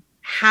time,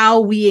 how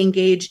we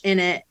engage in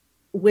it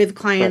with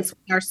clients,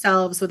 with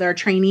ourselves, with our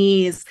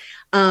trainees,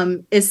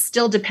 is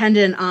still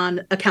dependent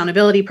on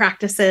accountability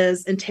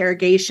practices,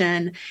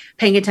 interrogation,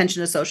 paying attention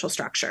to social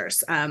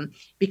structures,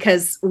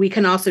 because we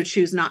can also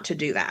choose not to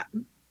do that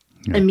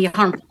and be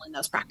harmful in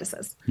those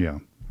practices. Yeah.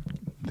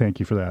 Thank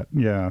you for that.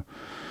 Yeah.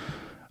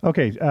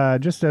 Okay.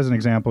 Just as an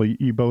example,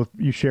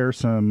 you share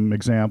some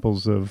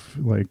examples of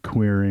like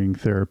queering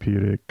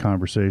therapeutic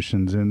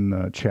conversations in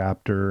the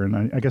chapter.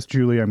 And I guess,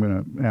 Julie, I'm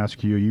going to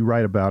ask you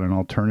write about an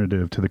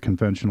alternative to the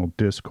conventional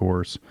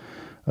discourse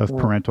of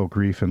parental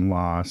grief and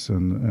loss,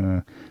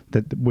 and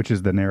which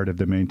is the narrative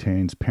that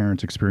maintains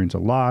parents experience a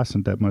loss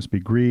and that must be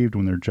grieved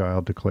when their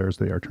child declares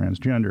they are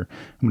transgender. I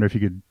wonder if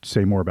you could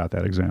say more about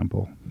that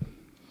example.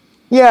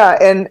 Yeah,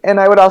 and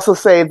I would also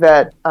say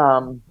that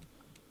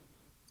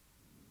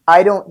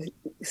I don't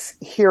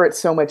hear it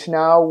so much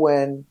now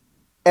and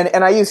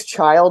I use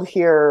child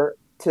here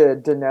to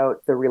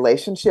denote the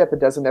relationship. It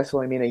doesn't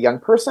necessarily mean a young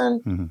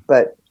person,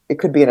 but it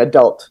could be an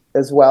adult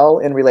as well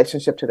in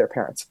relationship to their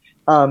parents.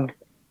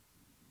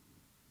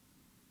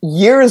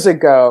 Years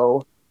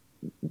ago,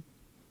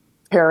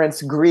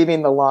 parents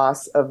grieving the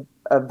loss of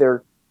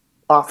their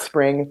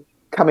offspring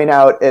coming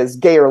out as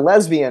gay or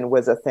lesbian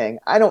was a thing.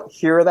 I don't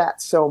hear that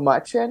so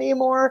much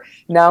anymore.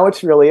 Now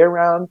it's really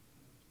around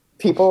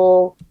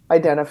people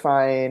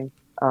identifying,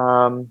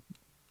 in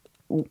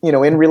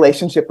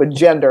relationship with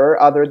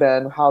gender other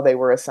than how they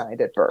were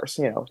assigned at birth,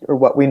 or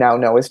what we now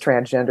know as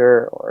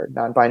transgender or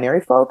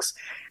non-binary folks.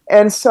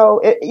 And so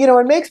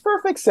it makes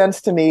perfect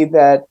sense to me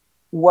that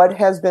what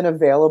has been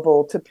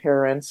available to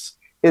parents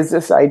is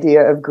this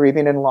idea of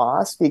grieving and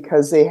loss,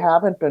 because they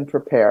haven't been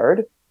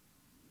prepared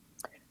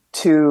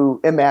to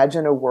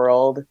imagine a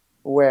world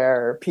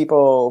where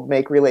people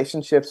make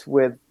relationships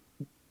with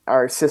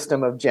our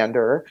system of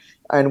gender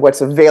and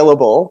what's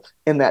available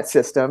in that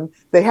system.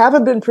 They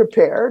haven't been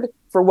prepared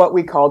for what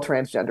we call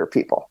transgender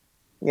people,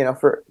 when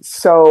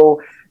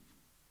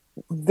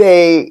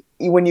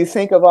you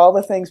think of all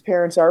the things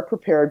parents are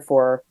prepared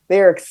for,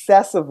 they are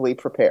excessively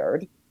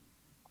prepared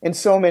in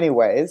so many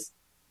ways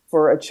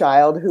for a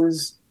child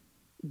whose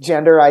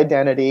gender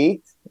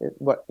identity,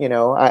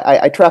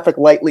 I traffic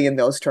lightly in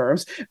those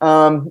terms,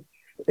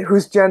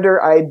 whose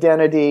gender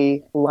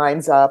identity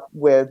lines up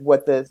with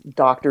what the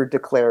doctor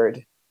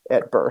declared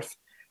at birth.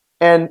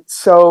 And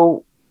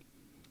so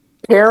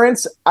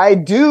parents, I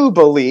do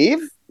believe,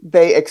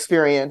 they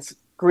experience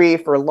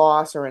grief or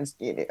loss or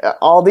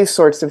all these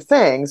sorts of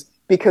things,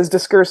 because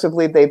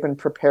discursively they've been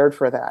prepared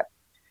for that.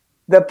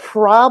 The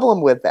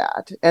problem with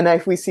that, and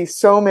if we see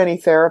so many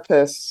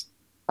therapists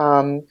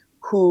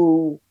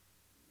who,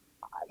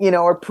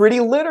 are pretty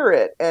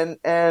literate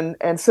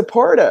and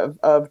supportive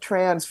of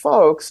trans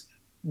folks,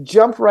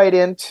 jump right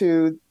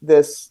into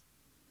this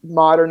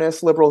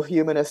modernist, liberal,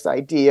 humanist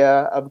idea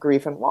of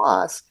grief and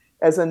loss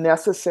as a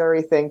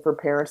necessary thing for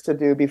parents to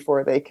do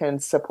before they can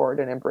support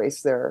and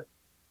embrace their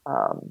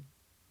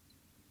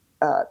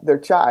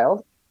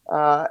child.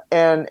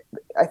 And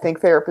I think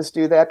therapists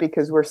do that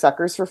because we're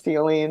suckers for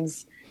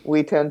feelings.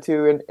 We tend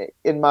to,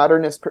 in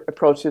modernist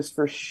approaches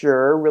for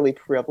sure, really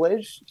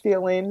privilege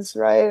feelings,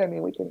 right? I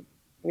mean,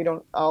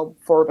 all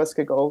four of us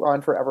could go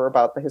on forever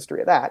about the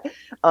history of that.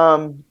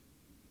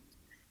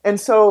 And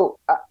so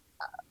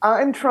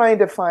I'm trying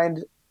to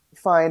find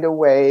a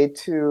way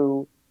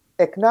to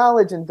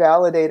acknowledge and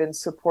validate and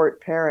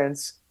support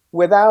parents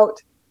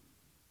without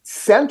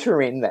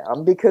centering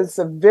them, because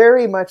it's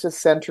very much a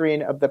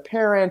centering of the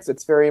parents.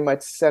 It's very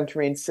much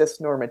centering cis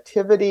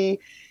normativity.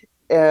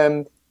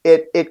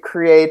 It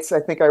creates, I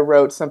think I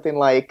wrote something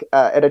like,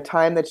 at a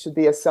time that should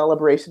be a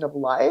celebration of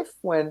life,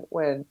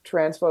 when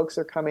trans folks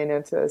are coming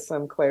into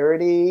some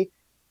clarity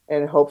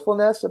and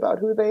hopefulness about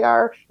who they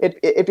are,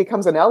 it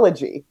becomes an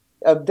elegy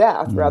of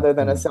death rather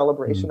than a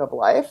celebration of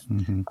life.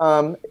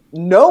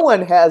 No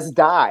one has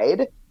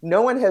died.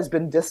 No one has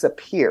been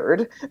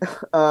disappeared.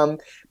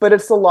 But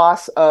it's the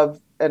loss of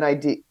an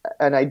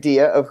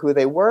idea of who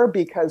they were,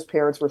 because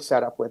parents were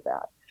set up with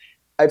that.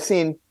 I've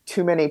seen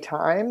too many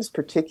times,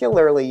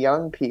 particularly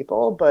young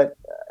people, but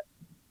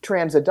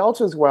trans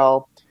adults as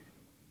well,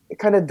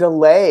 kind of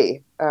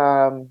delay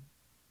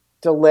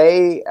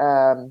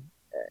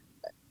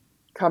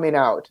coming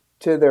out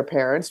to their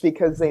parents,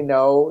 because they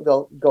know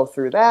they'll go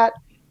through that.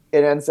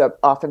 It ends up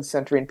often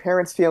centering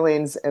parents'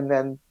 feelings, and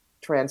then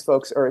trans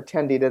folks are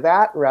attending to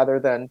that rather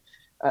than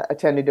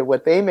attending to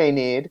what they may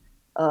need.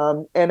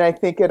 And I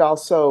think it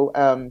also,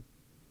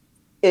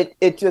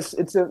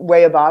 it's a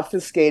way of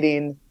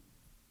obfuscating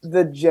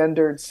the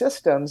gendered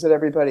systems that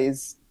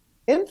everybody's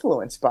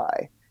influenced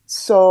by.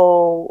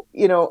 So,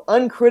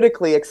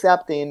 uncritically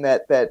accepting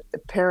that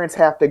parents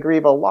have to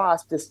grieve a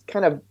loss just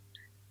kind of,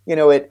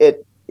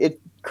 it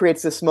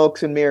creates the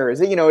smokes and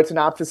mirrors. It's an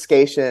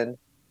obfuscation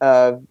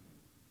of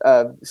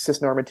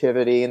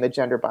cisnormativity and the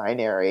gender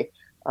binary.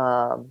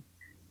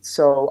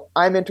 So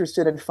I'm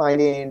interested in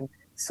finding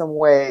some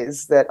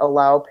ways that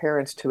allow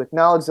parents to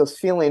acknowledge those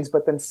feelings,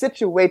 but then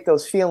situate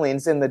those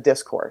feelings in the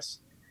discourse.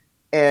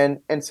 And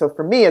so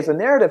for me as a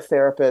narrative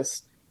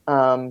therapist,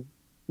 I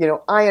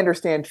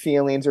understand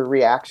feelings or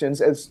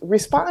reactions as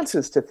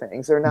responses to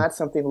things. They're not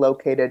something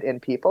located in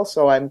people.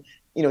 So I'm,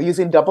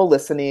 using double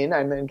listening.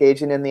 I'm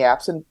engaging in the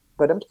absent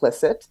but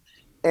implicit,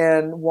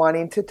 and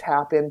wanting to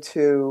tap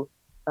into,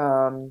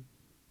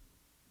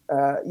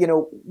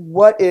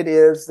 what it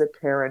is that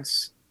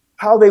parents,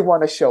 how they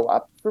want to show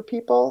up for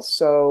people.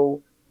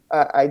 So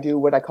I do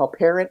what I call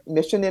parent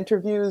mission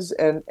interviews,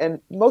 and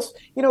most,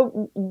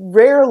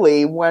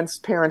 rarely once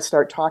parents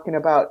start talking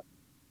about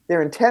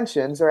their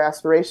intentions or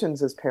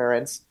aspirations as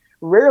parents,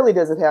 rarely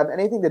does it have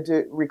anything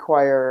to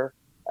require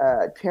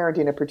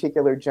parenting a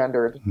particular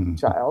gendered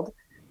child.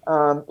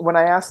 When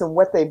I ask them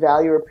what they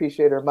value,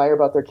 appreciate, or admire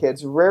about their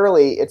kids,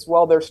 rarely it's,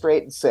 well, they're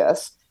straight and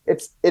cis.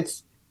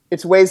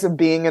 It's ways of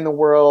being in the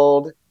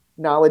world,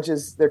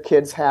 knowledges their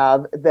kids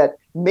have that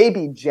may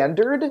be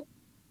gendered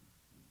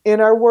in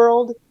our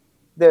world,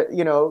 that,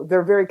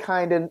 they're very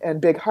kind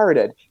and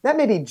big-hearted. That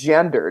may be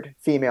gendered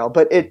female,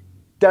 but it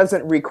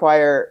doesn't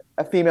require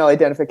a female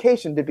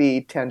identification to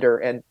be tender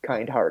and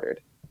kind-hearted.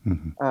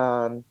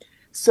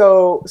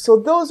 So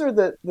those are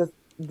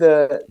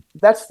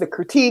that's the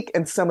critique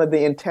and some of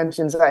the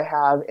intentions I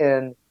have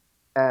in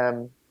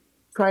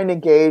trying to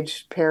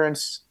engage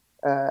parents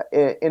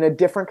in a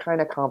different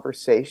kind of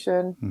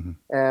conversation.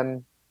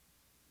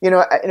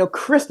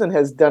 Kristen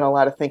has done a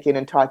lot of thinking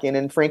and talking,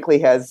 and frankly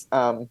has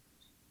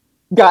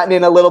gotten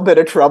in a little bit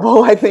of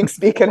trouble, I think,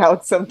 speaking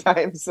out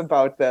sometimes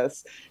about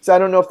this. So I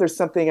don't know if there's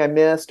something I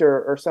missed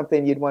or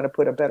something you'd want to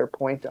put a better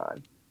point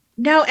on.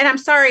 No, and I'm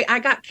sorry, I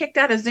got kicked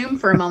out of Zoom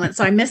for a moment,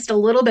 so I missed a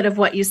little bit of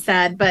what you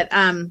said. But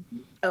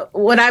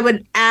what I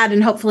would add,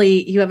 and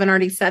hopefully you haven't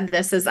already said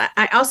this, is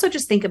I also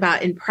just think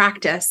about in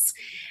practice,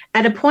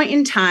 at a point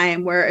in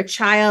time where a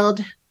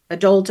child,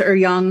 adult or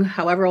young,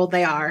 however old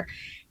they are,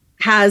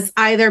 has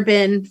either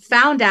been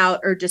found out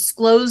or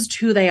disclosed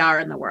who they are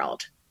in the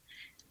world.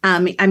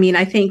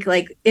 I think,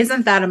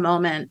 isn't that a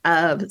moment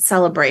of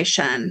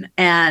celebration?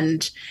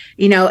 And,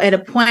 at a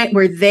point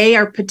where they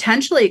are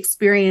potentially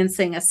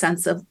experiencing a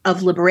sense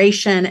of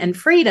liberation and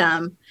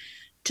freedom,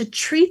 to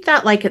treat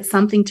that like it's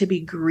something to be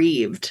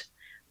grieved,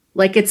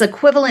 like it's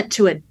equivalent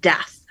to a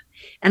death.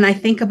 And I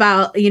think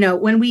about,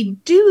 when we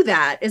do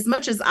that, as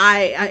much as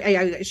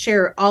I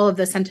share all of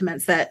the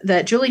sentiments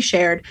that Julie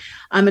shared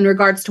in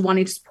regards to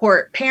wanting to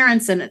support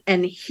parents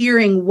and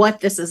hearing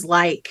what this is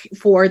like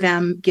for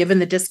them, given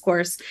the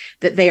discourse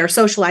that they are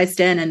socialized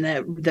in and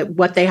the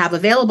what they have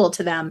available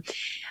to them.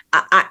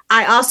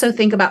 I also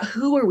think about,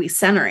 who are we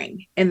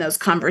centering in those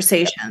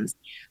conversations?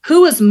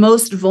 Who is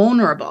most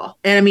vulnerable?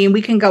 And I mean,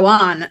 we can go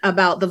on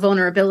about the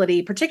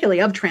vulnerability,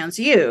 particularly of trans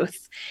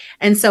youth.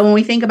 And so when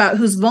we think about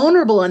who's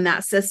vulnerable in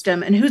that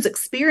system and whose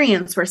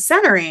experience we're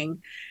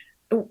centering,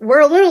 we're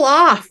a little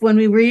off when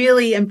we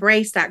really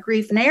embrace that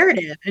grief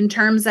narrative in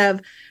terms of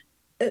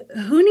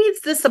who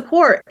needs the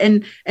support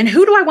and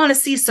who do I want to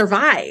see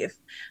survive?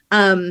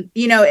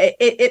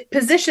 It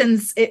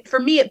positions it for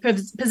me. It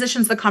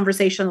positions the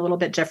conversation a little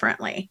bit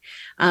differently.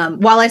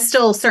 While I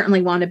still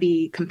certainly want to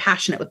be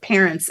compassionate with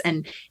parents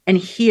and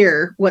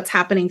hear what's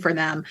happening for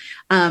them,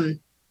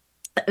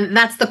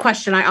 that's the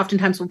question I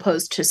oftentimes will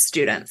pose to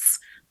students.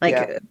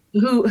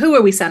 Who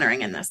are we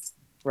centering in this?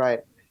 Right.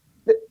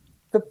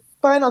 The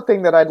final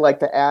thing that I'd like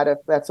to add, if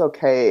that's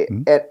okay,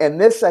 and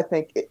this I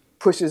think it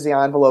pushes the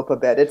envelope a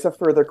bit. It's a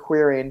further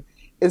querying.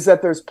 Is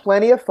that there's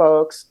plenty of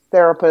folks,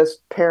 therapists,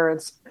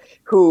 parents,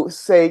 who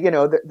say,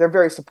 they're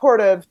very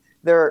supportive.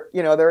 They're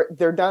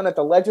down at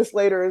the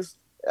legislators.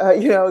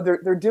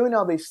 They're doing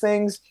all these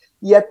things.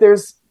 Yet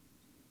there's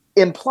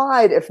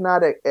implied, if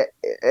not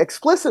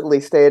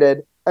explicitly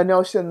stated, a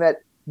notion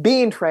that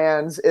being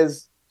trans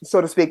is,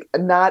 so to speak,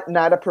 not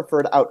a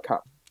preferred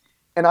outcome.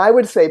 And I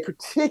would say,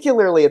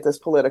 particularly at this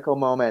political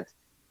moment,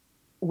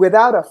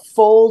 without a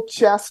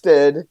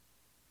full-chested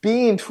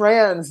being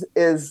trans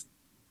is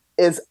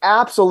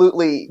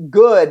absolutely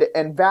good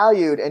and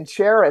valued and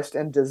cherished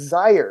and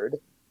desired.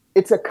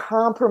 It's a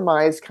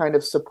compromised kind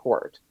of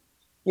support.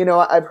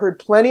 I've heard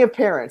plenty of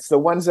parents, the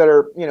ones that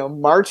are,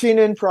 marching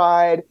in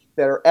pride,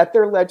 that are at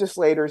their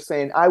legislators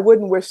saying, I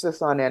wouldn't wish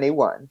this on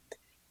anyone.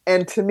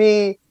 And to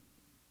me,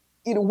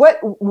 what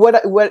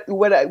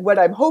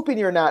I'm hoping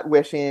you're not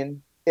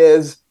wishing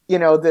is,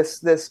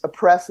 this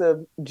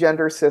oppressive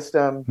gender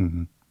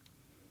system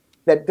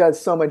that does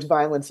so much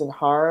violence and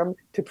harm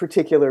to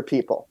particular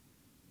people,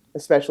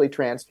 especially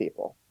trans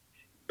people.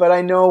 But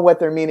I know what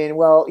they're meaning.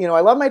 Well, I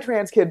love my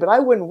trans kid, but I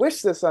wouldn't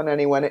wish this on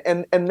anyone.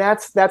 And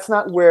that's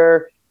not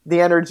where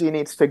the energy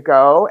needs to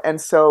go.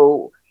 And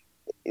so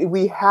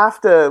we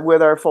have to,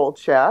 with our full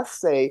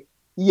chest, say,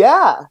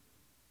 yeah,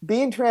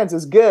 being trans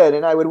is good.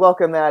 And I would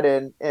welcome that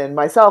in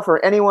myself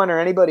or anyone or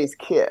anybody's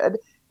kid.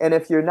 And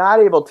if you're not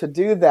able to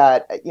do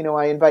that,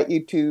 I invite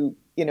you to,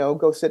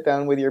 go sit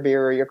down with your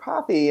beer or your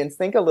coffee and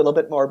think a little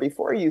bit more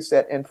before you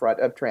sit in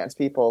front of trans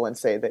people and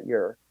say that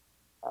you're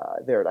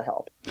there to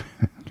help.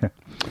 Okay.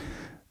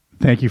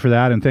 Thank you for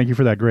that. And thank you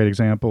for that great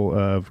example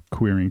of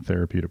queering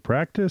therapeutic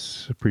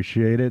practice.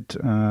 Appreciate it.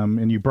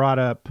 And you brought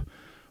up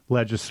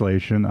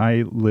legislation.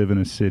 I live in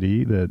a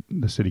city that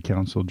the city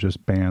council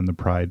just banned the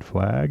pride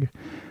flag,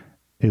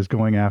 is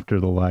going after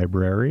the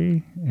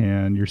library.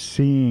 And you're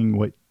seeing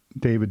what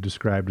David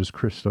described as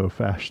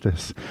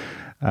Christo-fascist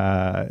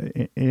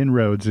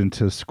inroads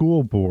into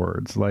school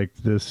boards like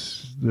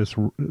this.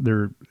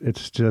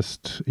 It's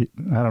just,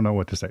 I don't know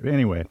what to say.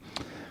 Anyway,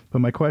 but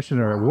my question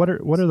are, what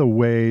are the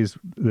ways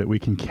that we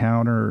can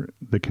counter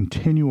the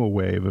continual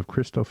wave of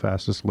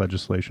Christo-fascist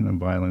legislation and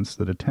violence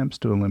that attempts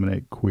to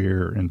eliminate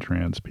queer and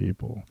trans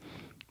people?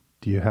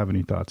 Do you have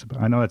any thoughts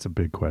about? I know that's a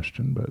big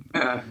question, but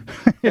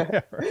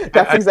yeah, right.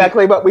 That's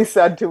exactly what we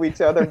said to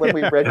each other when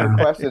we read your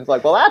questions.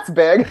 Like, well, that's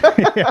big.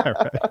 Yeah,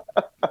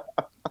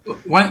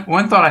 right.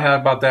 One thought I had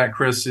about that,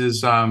 Chris,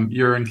 is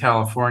you're in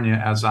California,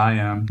 as I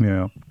am,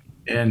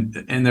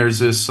 and there's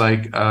this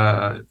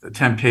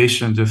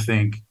temptation to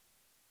think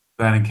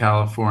that in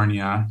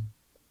California,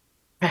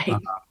 right,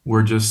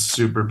 we're just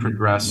super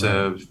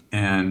progressive,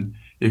 and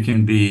it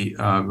can be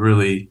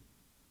really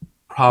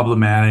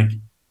problematic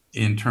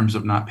in terms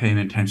of not paying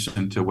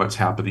attention to what's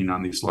happening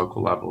on these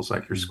local levels,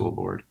 like your school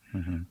board.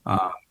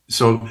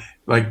 So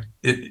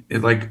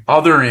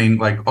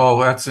othering,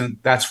 oh,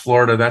 that's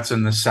Florida, that's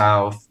in the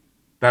South.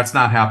 That's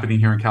not happening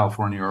here in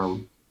California, or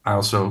I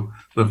also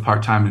live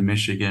part-time in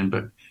Michigan,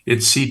 but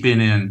it's seeping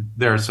in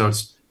there. So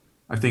it's,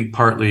 I think,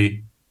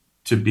 partly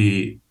to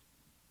be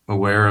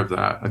aware of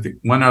that. I think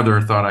one other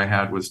thought I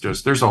had was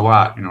just, there's a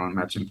lot, I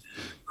imagine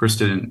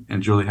Kristen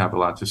and Julie have a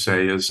lot to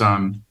say, is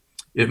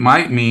it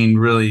might mean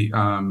really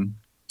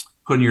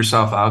putting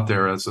yourself out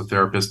there as a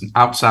therapist and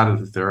outside of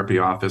the therapy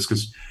office,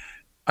 because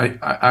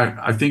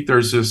I think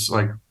there's this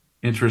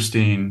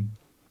interesting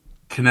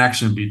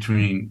connection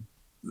between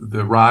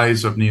the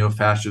rise of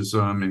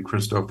neo-fascism and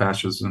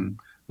Christo-fascism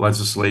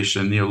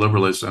legislation,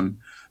 neoliberalism.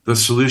 The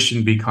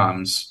solution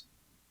becomes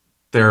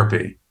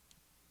therapy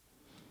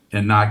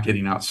and not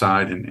getting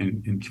outside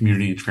in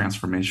community and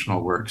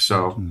transformational work.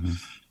 So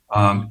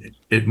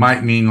it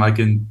might mean, like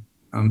in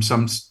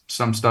some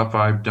stuff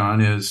I've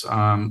done is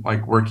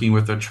working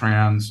with a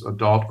trans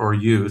adult or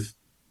youth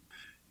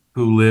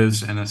who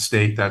lives in a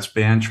state that's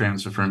banned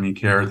trans affirming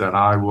care, that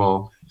I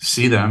will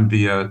see them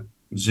via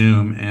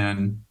Zoom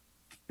and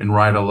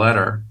write a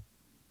letter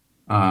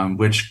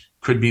which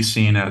could be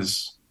seen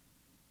as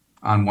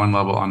on one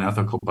level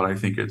unethical, but I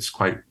think it's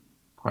quite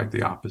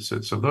the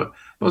opposite. So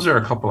those are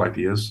a couple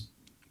ideas.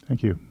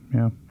 Thank you.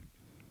 Yeah.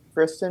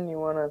 Kristen, you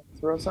want to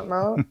throw something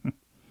out?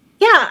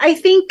 Yeah, I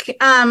think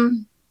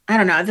I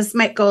don't know, this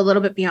might go a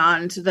little bit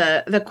beyond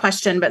the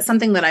question, but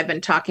something that I've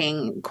been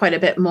talking quite a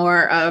bit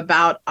more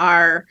about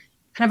our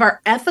kind of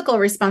our ethical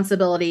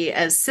responsibility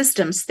as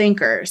systems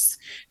thinkers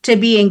to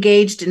be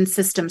engaged in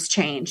systems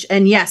change.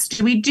 And yes,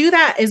 do we do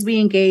that as we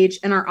engage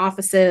in our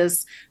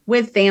offices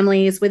with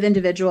families, with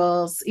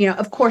individuals? You know,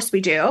 of course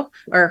we do,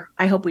 or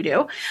I hope we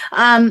do.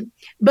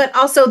 But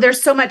also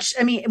there's so much,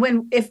 I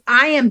mean, if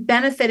I am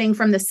benefiting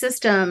from the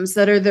systems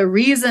that are the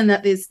reason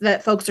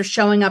that folks are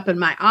showing up in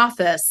my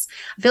office,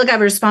 I feel like I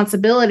have a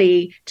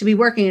responsibility to be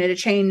working to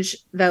change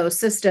those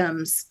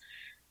systems,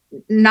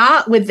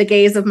 not with the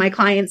gaze of my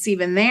clients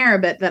even there,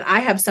 but that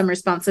I have some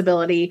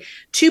responsibility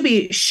to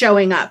be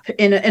showing up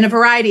in a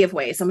variety of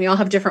ways. And we all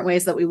have different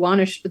ways that we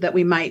want to, that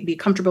we might be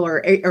comfortable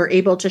or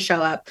able to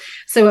show up.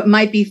 So it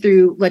might be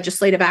through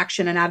legislative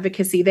action and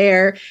advocacy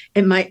there.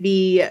 It might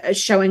be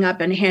showing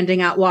up and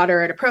handing out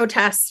water at a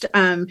protest.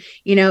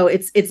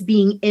 It's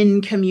being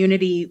in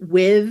community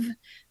with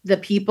the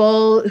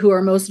people who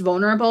are most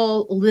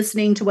vulnerable,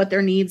 listening to what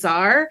their needs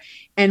are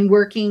and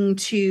working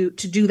to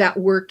do that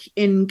work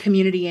in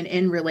community and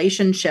in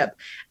relationship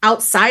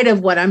outside of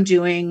what I'm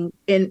doing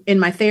in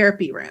my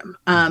therapy room.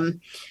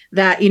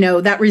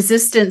 That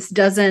resistance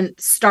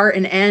doesn't start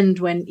and end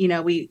when,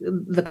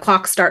 the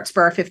clock starts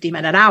for our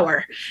 50-minute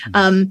hour.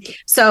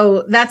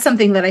 So that's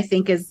something that I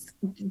think is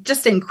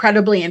just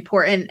incredibly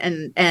important.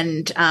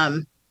 And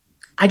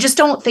I just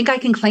don't think I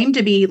can claim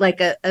to be like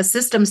a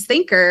systems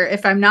thinker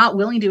if I'm not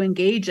willing to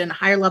engage in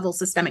higher level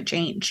systemic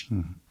change.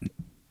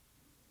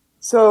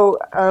 So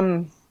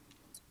I'm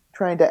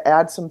trying to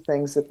add some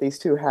things that these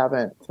two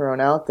haven't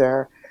thrown out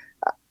there.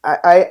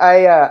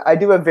 I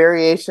do a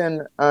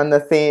variation on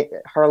the theme,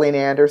 Harleen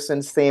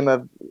Anderson's theme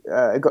of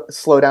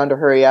slow down to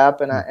hurry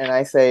up, and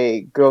I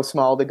say go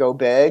small to go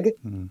big,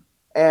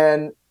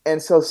 and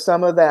so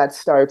some of that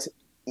starts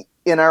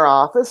in our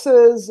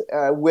offices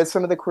with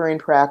some of the querying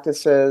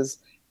practices,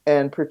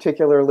 and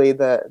particularly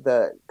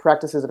the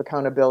practices of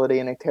accountability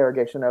and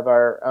interrogation of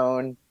our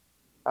own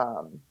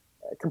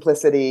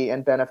complicity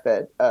and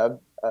benefit of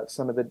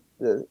some of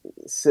the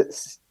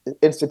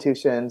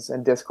institutions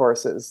and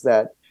discourses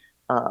that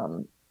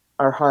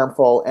are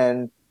harmful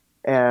and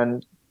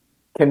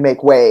can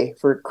make way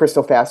for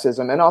crystal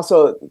fascism. And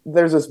also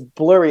there's this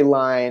blurry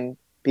line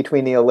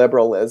between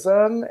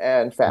neoliberalism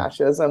and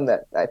fascism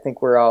that I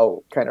think we're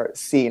all kind of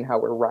seeing how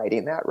we're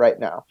riding that right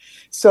now.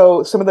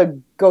 So some of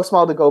the go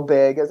small to go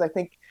big is, I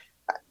think,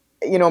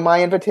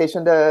 my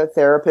invitation to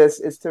therapists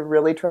is to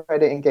really try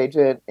to engage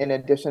it in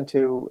addition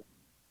to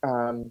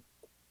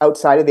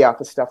outside of the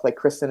office stuff like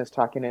Kristen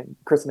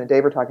and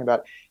Dave are talking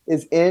about,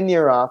 is in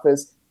your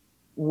office.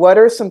 What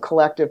are some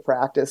collective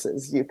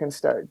practices you can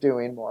start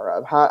doing more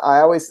of?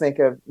 I always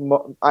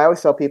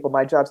tell people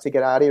my job's to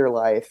get out of your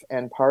life.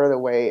 And part of the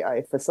way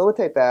I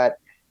facilitate that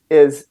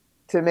is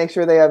to make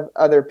sure they have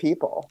other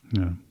people.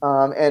 Yeah.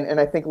 And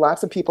I think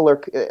lots of people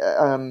are,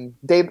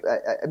 Dave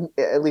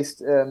at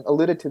least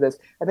alluded to this.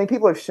 I think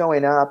people are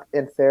showing up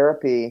in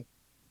therapy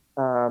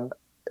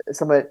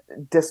somewhat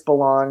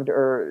disbelonged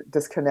or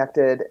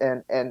disconnected.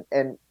 And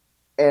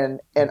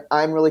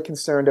I'm really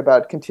concerned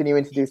about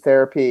continuing to do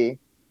therapy,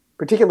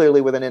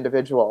 particularly with an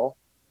individual,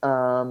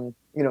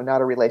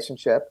 not a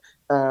relationship.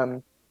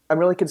 I'm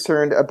really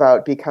concerned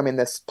about becoming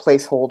this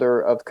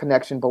placeholder of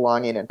connection,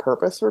 belonging, and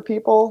purpose for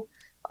people.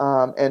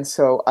 And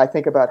so I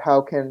think about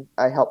how can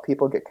I help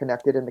people get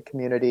connected in the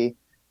community,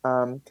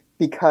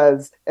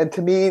 because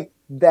to me,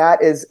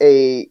 that is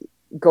a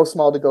go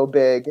small to go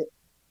big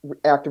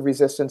act of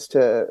resistance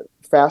to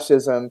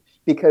fascism,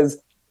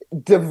 because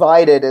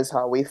divided is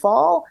how we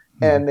fall,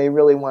 and they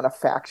really want to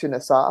faction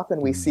us off.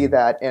 And we see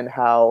that in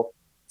how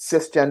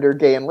cisgender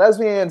gay and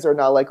lesbians are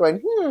now like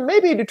going,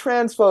 maybe to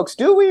trans folks,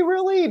 do we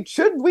really?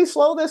 Should we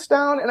slow this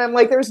down? And I'm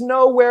like, there's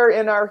nowhere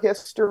in our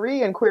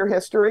history and queer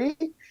history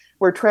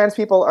where trans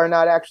people are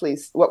not actually,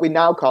 what we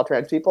now call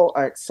trans people,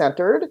 aren't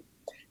centered.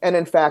 And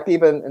in fact,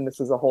 and this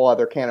is a whole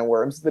other can of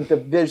worms, the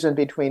division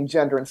between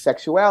gender and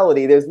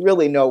sexuality, there's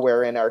really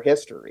nowhere in our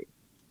history.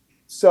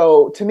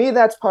 So to me,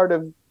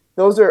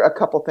 those are a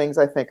couple things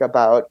I think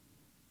about.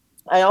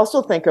 I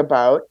also think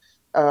about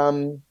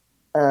that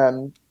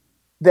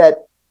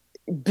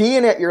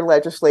being at your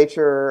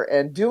legislature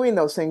and doing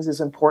those things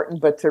is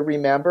important, but to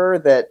remember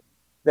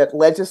that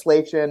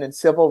legislation and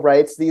civil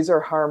rights, these are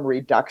harm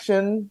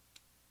reduction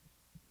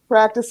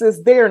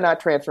practices. They are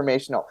not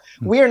transformational.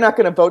 We are not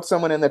going to vote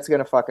someone in that's going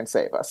to fucking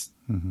save us,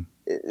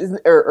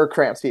 or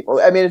trans people.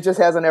 I mean, it just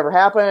hasn't ever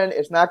happened.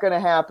 It's not going to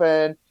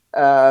happen.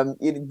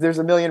 There's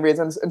a million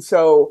reasons. And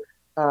so,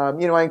 I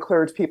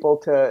encourage people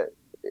to,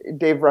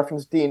 Dave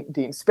referenced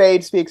Dean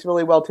Spade speaks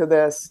really well to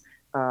this.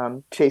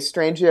 Chase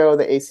Strangio,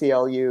 the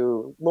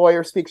ACLU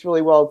lawyer, speaks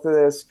really well to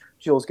this.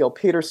 Jules Gill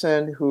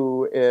Peterson,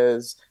 who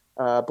is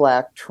a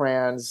Black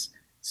trans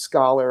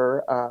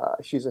scholar.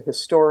 She's a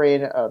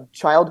historian of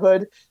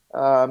childhood.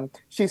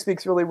 She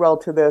speaks really well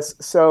to this.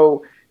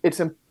 So it's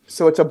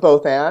a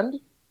both and.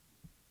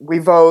 We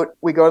vote,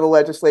 we go to the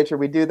legislature,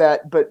 we do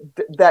that, but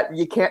that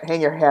you can't hang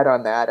your head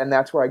on that. And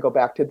that's where I go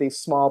back to these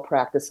small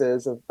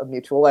practices of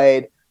mutual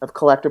aid, of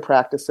collective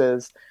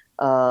practices.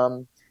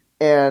 I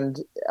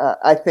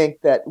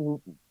think that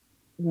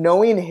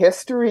knowing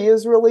history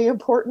is really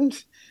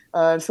important.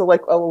 So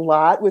like a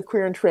lot with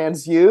queer and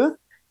trans youth,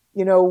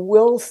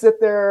 we'll sit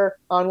there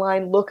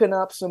online looking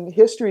up some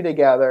history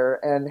together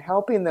and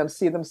helping them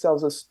see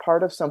themselves as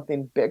part of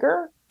something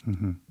bigger.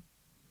 Mm-hmm.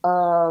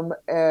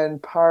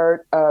 And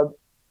part of,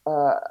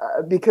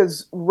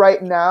 because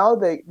right now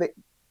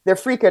they're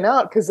freaking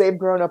out because they've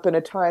grown up in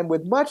a time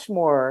with much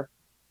more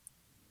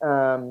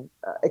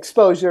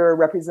exposure,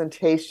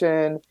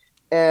 representation,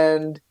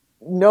 and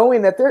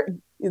knowing that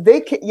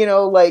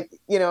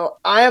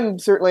I am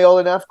certainly old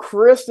enough.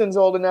 Kristen's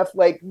old enough.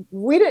 Like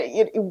we've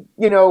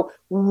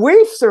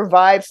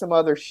survived some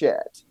other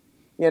shit,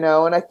 and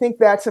I think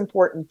that's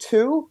important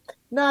too.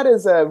 Not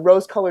as a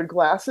rose-colored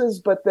glasses,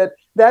 but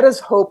that is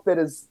hope that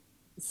is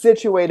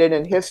situated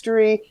in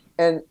history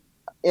and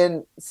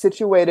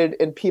situated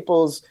in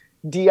people's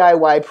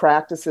DIY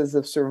practices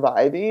of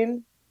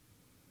surviving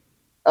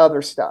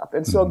other stuff.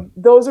 And so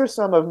those are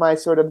some of my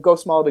sort of go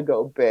small to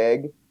go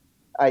big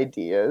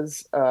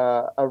ideas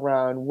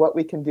around what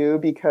we can do,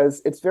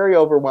 because it's very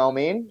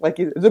overwhelming. Like,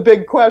 it's a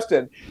big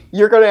question.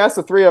 You're going to ask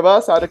the three of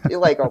us how to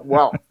like,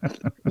 well,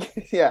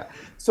 yeah.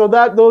 So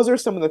those are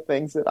some of the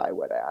things that I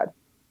would add.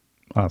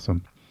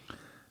 Awesome.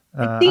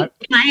 Can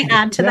I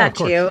add to that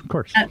too? Of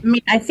course.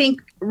 I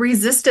think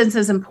resistance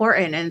is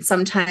important, and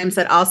sometimes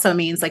that also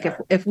means like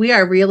if we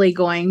are really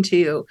going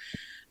to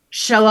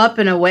show up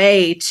in a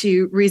way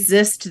to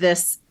resist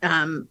this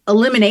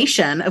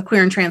elimination of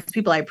queer and trans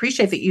people. I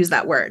appreciate that you use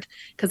that word,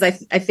 because I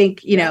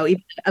think,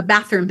 a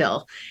bathroom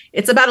bill,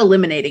 it's about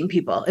eliminating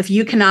people. If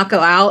you cannot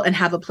go out and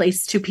have a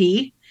place to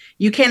pee,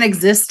 you can't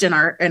exist in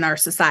our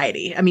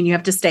society. I mean, you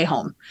have to stay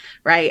home,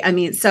 right? I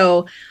mean,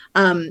 so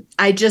I'm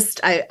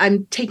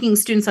taking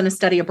students on a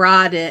study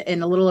abroad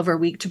in a little over a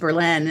week to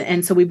Berlin.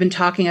 And so we've been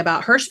talking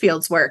about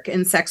Hirschfeld's work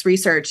in sex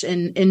research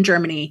in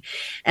Germany,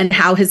 and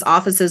how his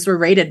offices were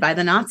raided by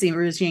the Nazi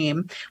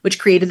regime, which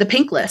created the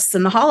pink lists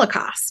and the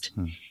Holocaust.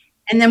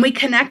 And then we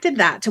connected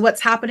that to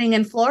what's happening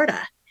in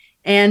Florida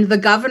and the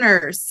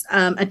governor's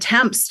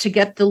attempts to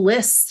get the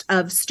list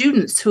of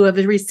students who have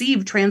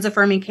received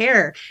trans-affirming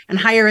care and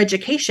higher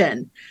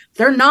education.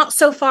 They're not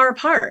so far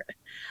apart.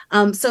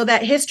 So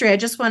that history, I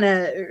just want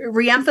to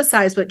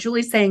reemphasize what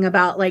Julie's saying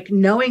about like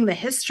knowing the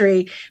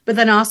history, but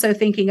then also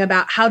thinking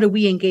about how do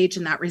we engage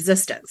in that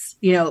resistance?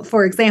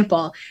 For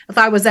example, if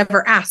I was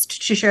ever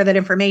asked to share that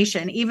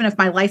information, even if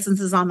my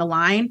license is on the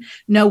line,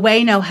 no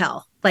way, no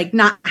hell, like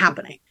not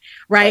happening,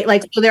 right?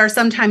 Like, so there are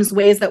sometimes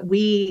ways that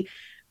we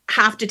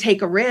have to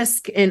take a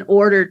risk in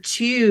order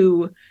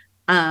to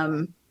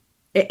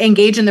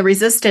engage in the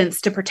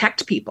resistance to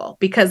protect people,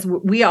 because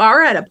we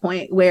are at a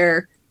point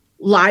where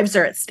lives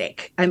are at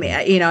stake. I mean,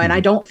 and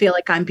I don't feel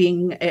like I'm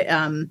being,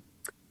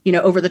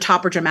 over the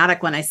top or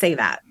dramatic when I say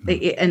that.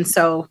 And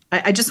so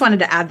I just wanted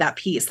to add that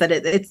piece, that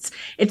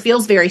it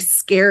feels very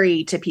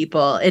scary to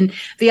people. And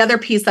the other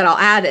piece that I'll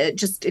add,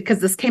 just because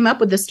this came up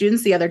with the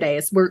students the other day,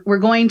 is we're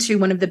going to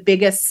one of the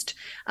biggest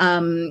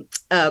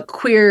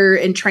queer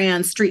and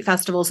trans street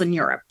festivals in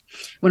Europe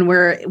when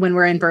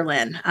we're in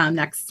Berlin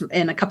next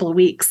in a couple of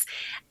weeks.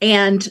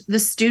 And the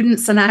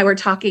students and I were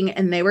talking,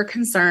 and they were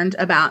concerned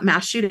about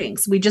mass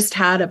shootings. We just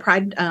had a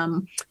Pride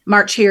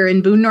march here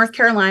in Boone, North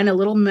Carolina, a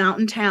little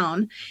mountain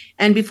town.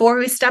 And before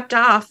we stepped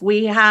off,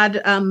 we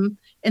had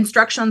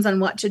instructions on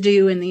what to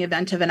do in the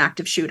event of an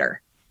active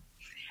shooter.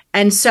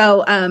 And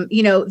so,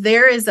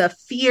 there is a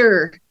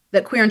fear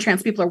that queer and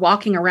trans people are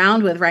walking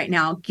around with right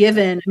now,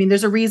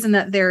 there's a reason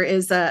that there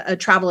is a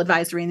travel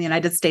advisory in the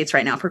United States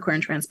right now for queer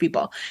and trans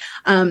people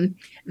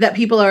that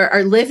people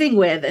are living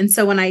with. And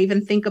so when I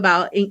even think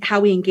about how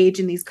we engage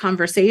in these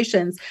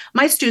conversations,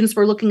 my students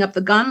were looking up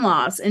the gun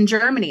laws in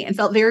Germany and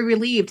felt very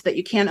relieved that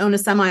you can't own a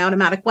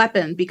semi-automatic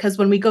weapon, because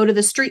when we go to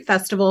the street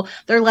festival,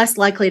 they're less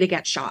likely to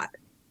get shot.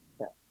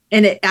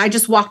 And I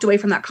just walked away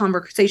from that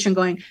conversation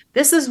going,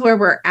 this is where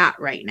we're at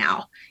right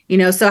now.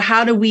 So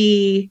how do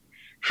we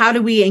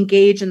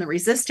engage in the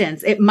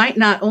resistance? It might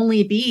not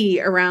only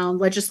be around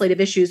legislative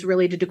issues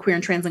related to queer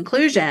and trans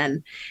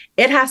inclusion.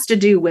 It has to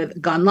do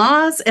with gun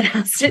laws. It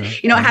has to,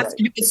 it has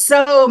to do with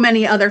so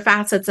many other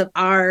facets of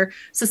our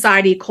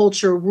society,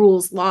 culture,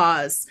 rules,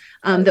 laws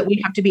that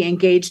we have to be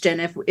engaged in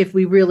if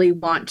we really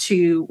want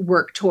to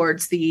work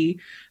towards the,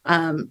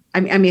 I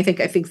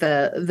think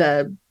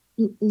the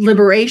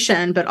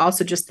liberation, but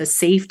also just the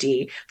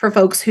safety for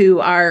folks who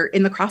are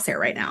in the crosshair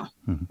right now.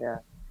 Yeah.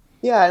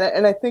 Yeah,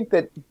 and I think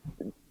that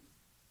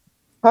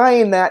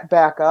tying that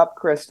back up,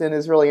 Kristen,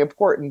 is really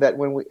important. That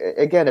when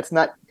it's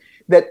not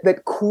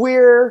that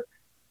queer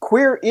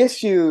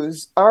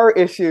issues are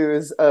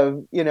issues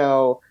of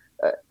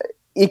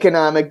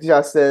economic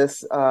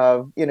justice,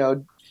 of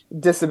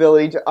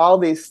disability, all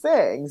these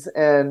things,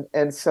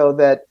 and so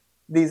that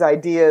these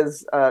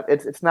ideas.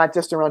 It's not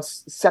just around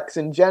sex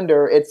and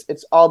gender.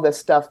 It's all this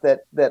stuff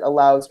that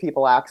allows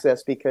people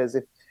access, because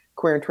if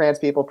queer and trans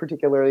people,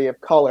 particularly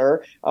of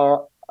color,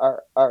 are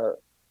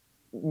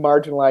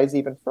marginalized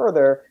even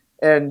further.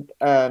 And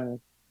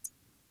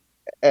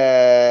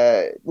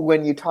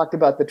when you talked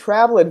about the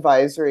travel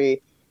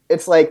advisory,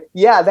 it's like,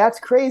 yeah, that's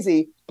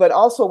crazy. But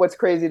also what's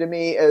crazy to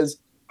me is,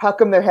 how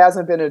come there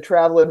hasn't been a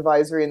travel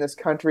advisory in this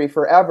country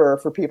forever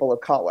for people of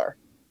color?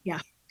 Yeah.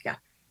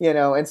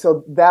 And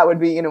so that would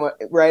be,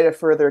 right, a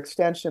further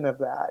extension of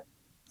that.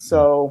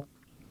 So,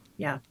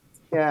 yeah.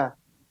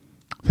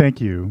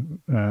 Thank you.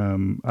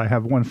 I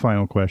have one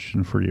final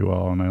question for you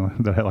all,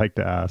 that I like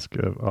to ask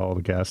of all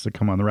the guests that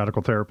come on The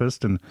Radical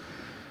Therapist. And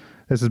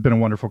this has been a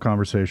wonderful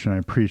conversation. I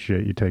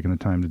appreciate you taking the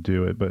time to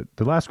do it. But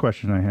the last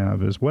question I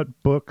have is, what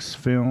books,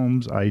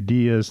 films,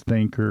 ideas,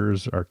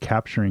 thinkers are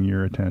capturing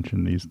your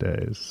attention these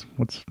days?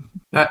 What's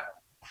that?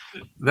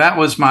 That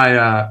was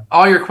my.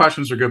 All your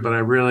questions are good, but I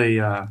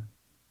really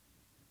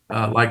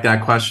like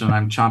that question.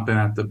 I'm chomping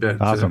at the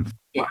bit. Awesome.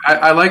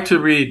 I like to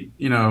read,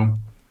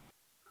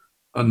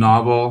 a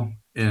novel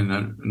in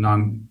a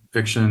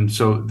nonfiction.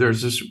 So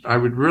there's this. I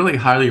would really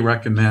highly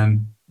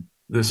recommend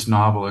this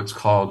novel. It's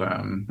called, I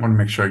want to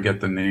make sure I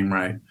get the name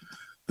right,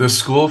 The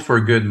School for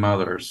Good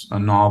Mothers, a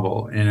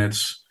novel. And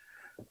it's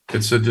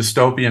a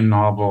dystopian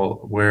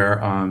novel where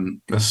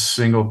a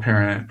single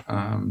parent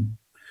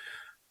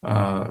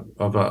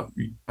of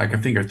I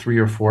think a 3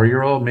 or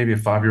 4-year-old, maybe a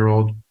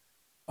 5-year-old,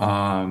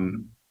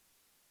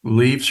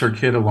 leaves her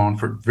kid alone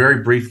for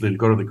very briefly to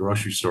go to the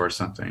grocery store or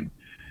something.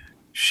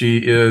 She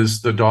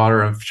is the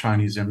daughter of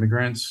Chinese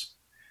immigrants,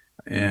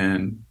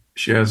 and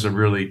she has a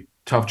really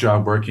tough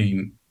job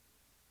working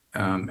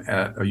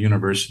at a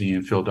university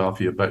in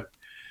Philadelphia, but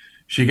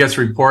she gets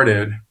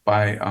reported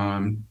by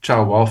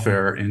child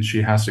welfare, and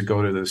she has to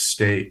go to the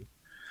state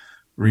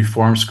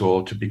reform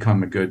school to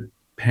become a good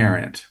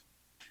parent.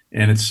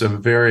 And it's a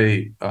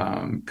very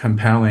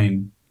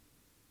compelling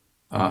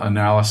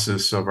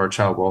analysis of our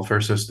child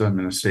welfare system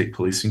and the state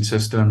policing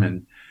system.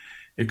 And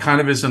it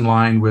kind of is in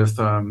line with,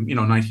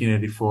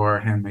 1984,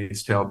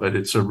 Handmaid's Tale, but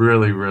it's a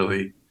really,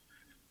 really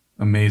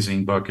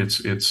amazing book.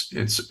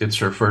 It's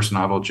her first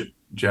novel,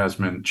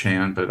 Jasmine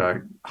Chan, but I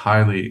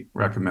highly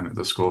recommend it,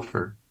 The School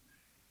for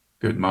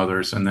Good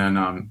Mothers. And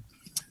then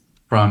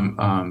from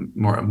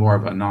more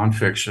of a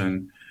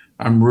nonfiction,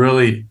 I'm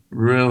really,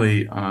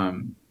 really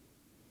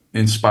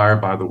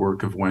inspired by the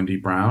work of Wendy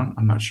Brown.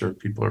 I'm not sure if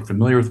people are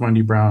familiar with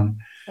Wendy Brown.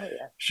 Oh,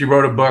 yeah. She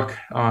wrote a book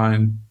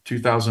in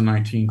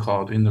 2019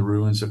 called In the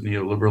Ruins of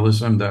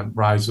Neoliberalism, The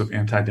Rise of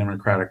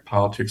Anti-Democratic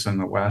Politics in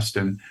the West.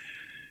 And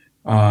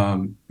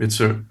it's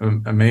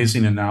an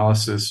amazing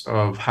analysis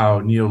of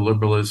how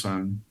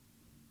neoliberalism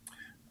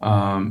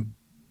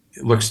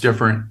looks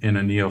different in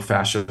a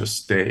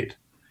neo-fascist state.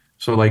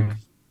 So like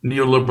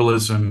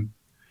neoliberalism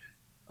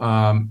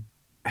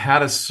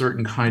had a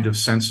certain kind of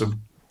sense of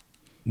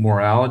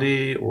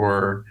morality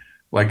or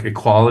like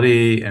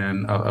equality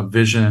and a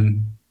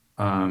vision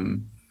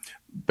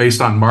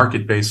based on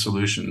market-based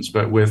solutions.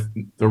 But with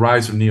the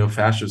rise of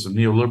neo-fascism,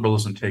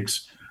 neoliberalism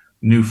takes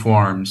new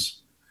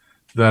forms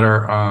that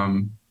are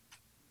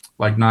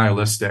like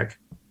nihilistic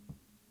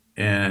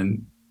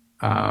and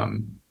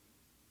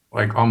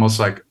like almost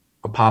like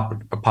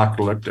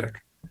apocalyptic.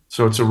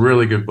 So it's a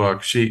really good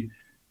book. She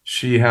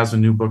has a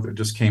new book that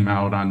just came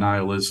out on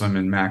nihilism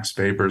and Max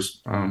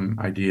Weber's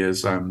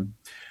ideas.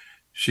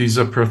 She's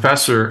a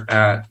professor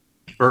at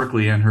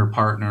Berkeley, and her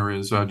partner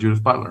is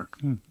Judith Butler.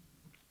 And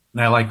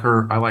I like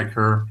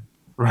her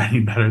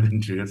writing better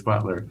than Judith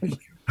Butler.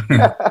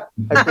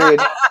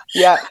 Agreed.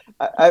 Yeah,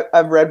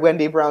 I've read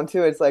Wendy Brown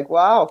too. It's like,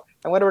 wow,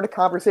 I wonder what a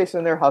conversation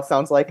in their house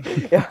sounds like.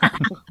 Yeah.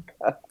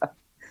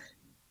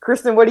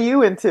 Kristen, what are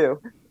you into?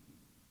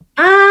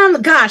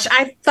 Gosh,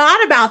 I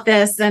thought about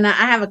this and I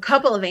have a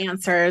couple of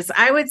answers.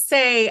 I would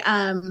say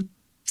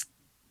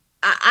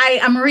I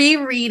am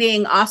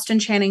rereading Austin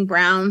Channing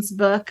Brown's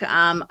book,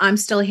 I'm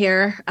Still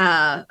Here,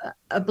 A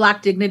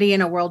Black Dignity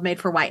in a World Made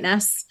for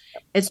Whiteness.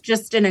 It's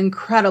just an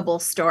incredible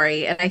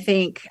story. And I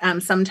think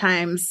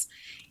sometimes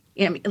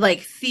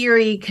like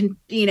theory,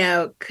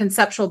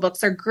 conceptual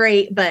books are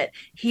great, but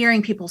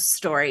hearing people's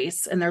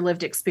stories and their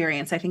lived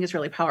experience, I think is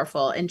really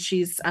powerful. And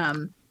she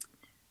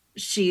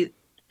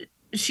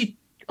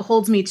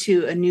holds me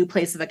to a new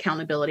place of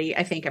accountability,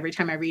 I think, every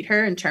time I read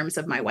her in terms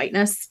of my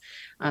whiteness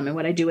and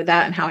what I do with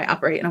that and how I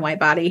operate in a white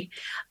body.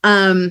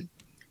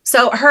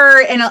 So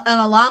her and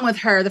along with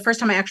her, the first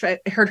time I actually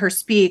heard her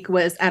speak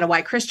was at a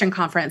white Christian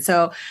conference.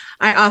 So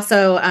I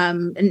also,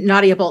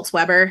 Nadia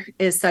Bolz-Weber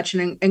is such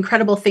an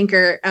incredible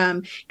thinker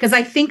because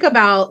I think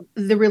about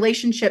the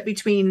relationship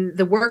between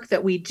the work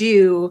that we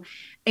do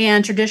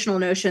and traditional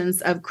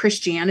notions of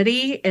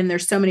Christianity. And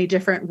there's so many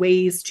different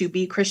ways to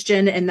be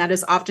Christian. And that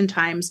is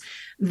oftentimes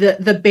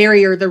the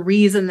barrier, the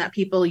reason that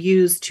people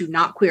use to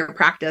not queer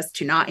practice,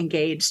 to not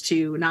engage,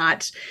 to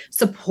not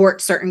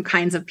support certain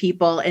kinds of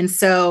people. And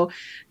so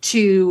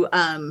to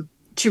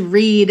to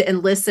read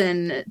and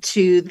listen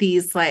to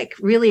these like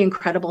really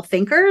incredible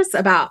thinkers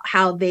about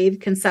how they've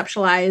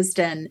conceptualized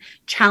and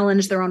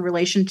challenged their own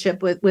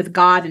relationship with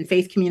God and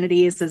faith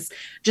communities is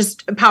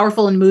just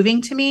powerful and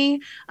moving to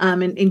me.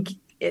 And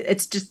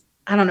it's just,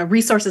 I don't know,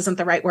 resource isn't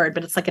the right word,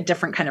 but it's like a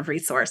different kind of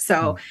resource.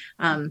 So,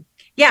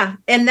 yeah.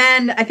 And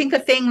then I think the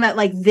thing that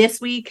like this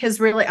week has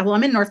really, well,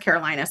 I'm in North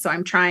Carolina, so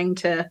I'm trying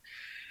to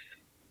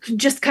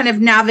just kind of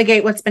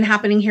navigate what's been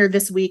happening here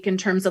this week in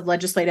terms of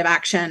legislative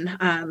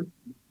action.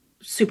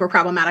 Super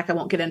problematic. I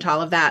won't get into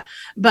all of that,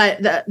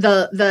 but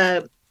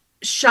the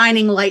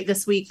shining light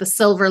this week, the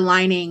silver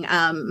lining,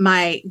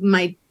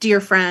 my dear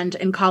friend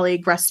and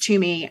colleague Russ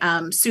Toomey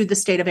sued the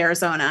state of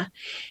Arizona,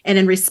 and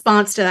in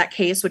response to that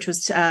case, which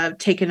was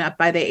taken up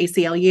by the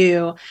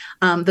ACLU,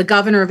 the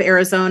governor of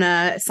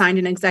Arizona signed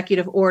an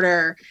executive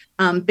order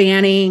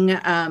banning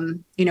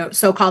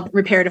so-called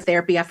reparative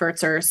therapy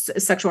efforts or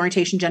sexual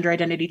orientation, gender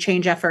identity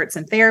change efforts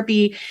and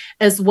therapy,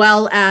 as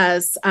well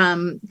as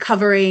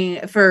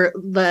covering for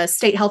the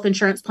state health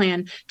insurance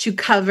plan to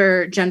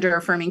cover gender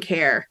affirming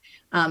care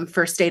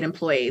for state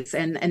employees.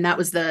 And that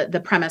was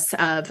the premise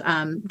of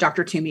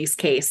Dr. Toomey's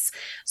case.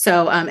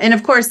 So, and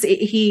of course,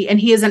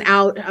 he is an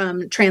out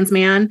trans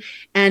man,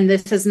 and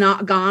this has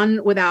not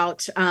gone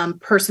without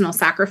personal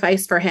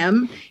sacrifice for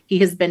him. He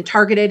has been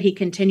targeted. He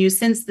continues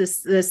since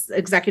this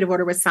executive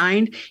order was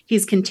signed.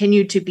 He's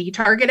continued to be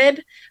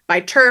targeted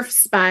by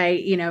TERFs,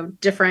 by,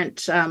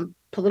 different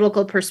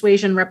political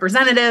persuasion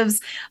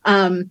representatives.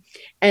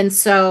 And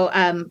so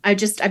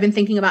I've been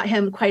thinking about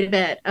him quite a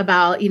bit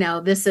about,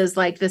 this is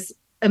like this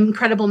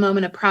incredible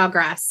moment of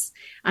progress.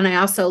 And I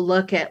also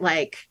look at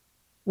like,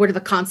 what are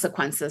the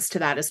consequences to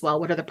that as well?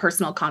 What are the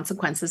personal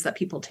consequences that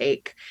people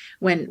take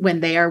when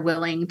they are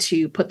willing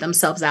to put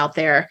themselves out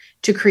there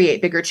to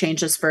create bigger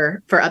changes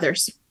for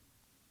others?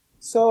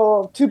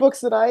 So 2 books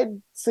that I'd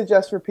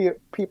suggest for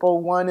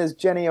people. One is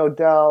Jenny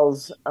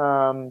Odell's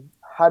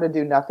How to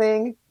Do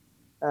Nothing.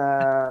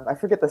 I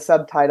forget the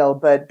subtitle,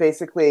 but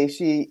basically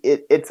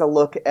it's a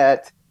look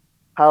at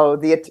how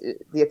the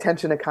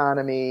attention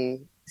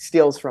economy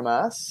steals from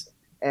us.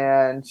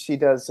 And she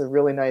does a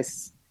really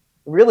nice,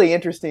 really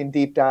interesting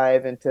deep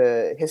dive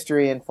into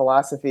history and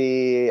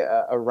philosophy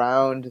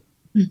around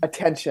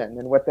attention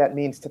and what that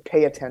means to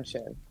pay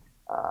attention.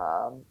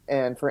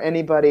 And for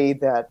anybody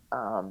that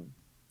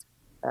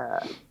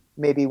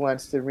maybe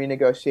wants to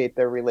renegotiate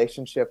their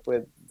relationship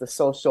with the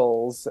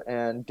socials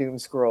and doom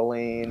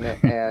scrolling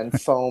and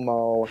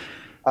FOMO,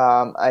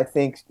 I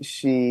think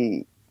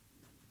she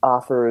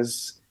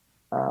offers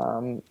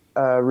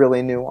a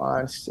really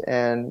nuanced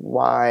and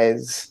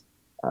wise,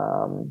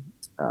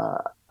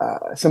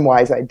 some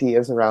wise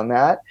ideas around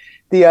that.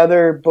 The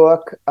other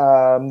book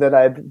that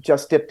I've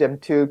just dipped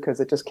into because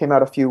it just came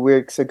out a few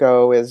weeks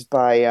ago is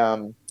by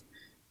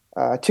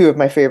 2 of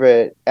my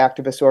favorite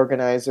activist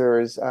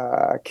organizers,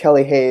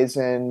 Kelly Hayes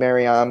and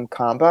Mariam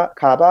Kaba.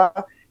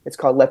 It's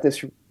called Let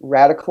This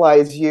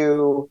Radicalize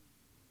You.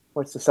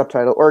 What's the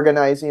subtitle?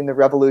 Organizing the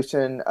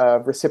Revolution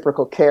of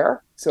Reciprocal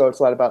Care. So it's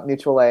a lot about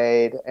mutual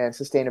aid and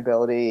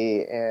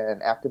sustainability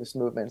and activist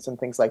movements and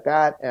things like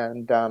that.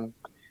 And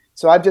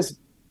so I've just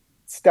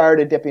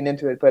started dipping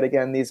into it. But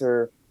again, these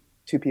are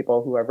 2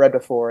 people who I've read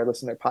before,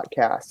 listened to their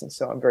podcasts. And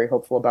so I'm very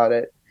hopeful about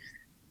it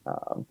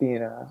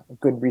being a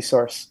good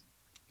resource.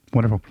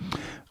 Wonderful.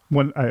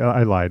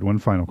 I lied. One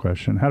final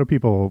question. How do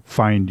people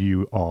find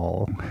you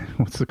all?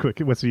 What's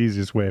the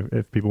easiest way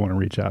if people want to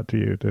reach out to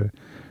you to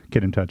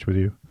get in touch with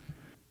you?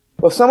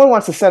 Well, if someone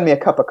wants to send me a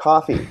cup of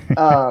coffee.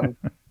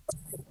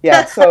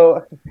 Yeah,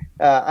 so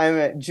I'm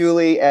at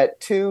Julie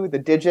at 2, the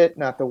digit,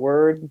 not the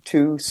word,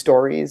 2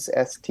 stories,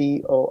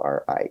 stories.com,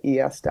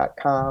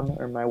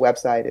 or my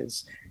website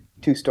is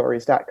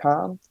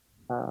 2stories.com.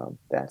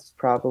 That's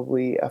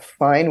probably a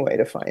fine way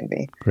to find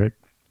me. Great.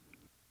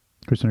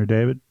 Kristen or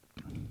David?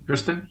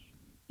 Kristen?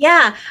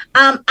 Yeah,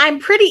 I'm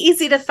pretty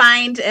easy to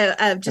find.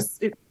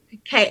 Just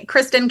Kristen,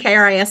 Kristen,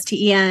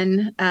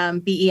 Benson.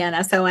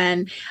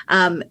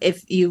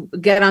 If you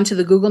get onto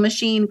the Google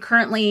machine,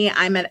 currently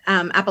I'm at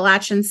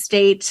Appalachian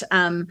State.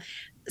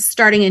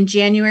 Starting in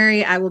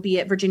January, I will be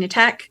at Virginia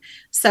Tech.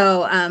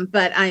 So,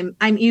 but I'm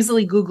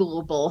easily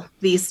Googleable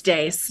these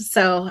days.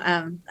 So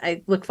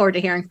I look forward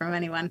to hearing from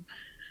anyone.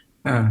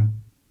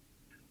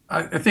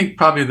 I think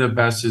probably the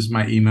best is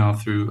my email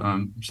through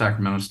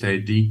Sacramento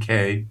State,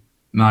 DK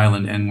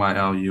Nylund,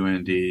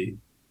 NYLUND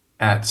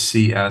at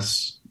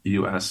csus.edu.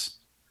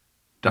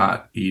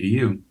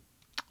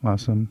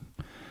 Awesome.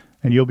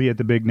 And you'll be at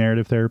the big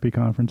Narrative Therapy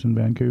Conference in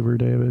Vancouver,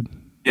 David?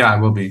 Yeah, I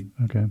will be.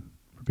 Okay.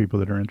 For people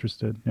that are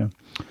interested. Yeah.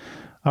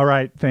 All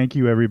right. Thank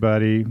you,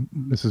 everybody.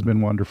 This has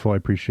been wonderful. I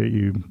appreciate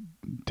you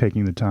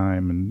taking the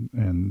time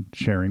and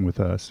sharing with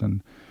us.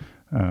 And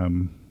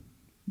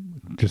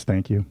just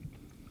thank you.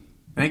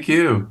 Thank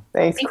you.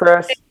 Thanks,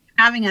 Chris. Thanks for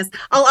having us.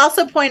 I'll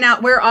also point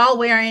out we're all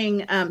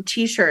wearing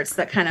T-shirts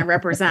that kind of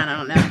represent. I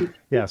don't know.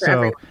 Yeah.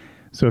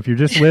 So if you're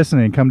just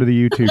listening, come to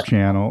the YouTube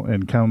channel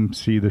and come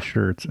see the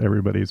shirts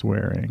everybody's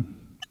wearing.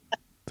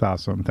 It's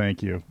awesome.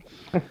 Thank you.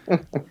 All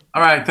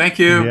right. Thank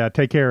you. Yeah.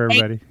 Take care,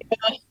 everybody.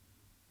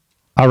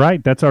 All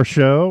right, that's our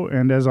show.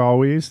 And as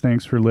always,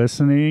 thanks for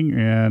listening.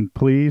 And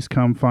please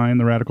come find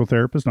The Radical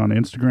Therapist on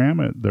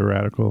Instagram at The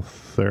Radical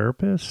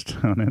Therapist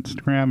on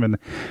Instagram. And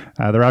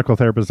The Radical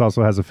Therapist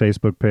also has a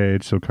Facebook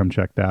page, so come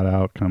check that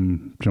out.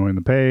 Come join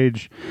the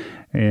page.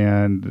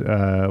 And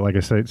like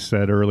I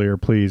said earlier,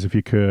 please, if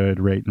you could,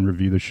 rate and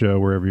review the show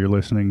wherever you're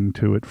listening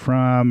to it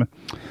from.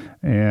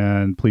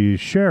 And please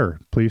share.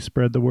 Please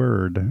spread the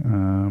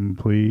word.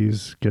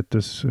 Please get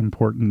this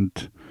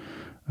important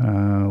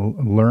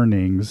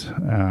learnings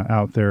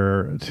out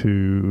there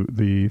to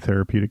the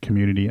therapeutic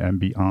community and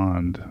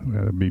beyond.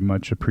 That'd be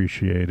much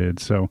appreciated.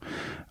 So,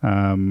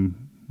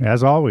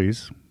 as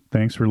always,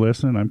 thanks for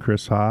listening. I'm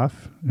Chris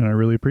Hoff, and I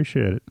really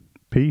appreciate it.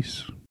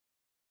 Peace.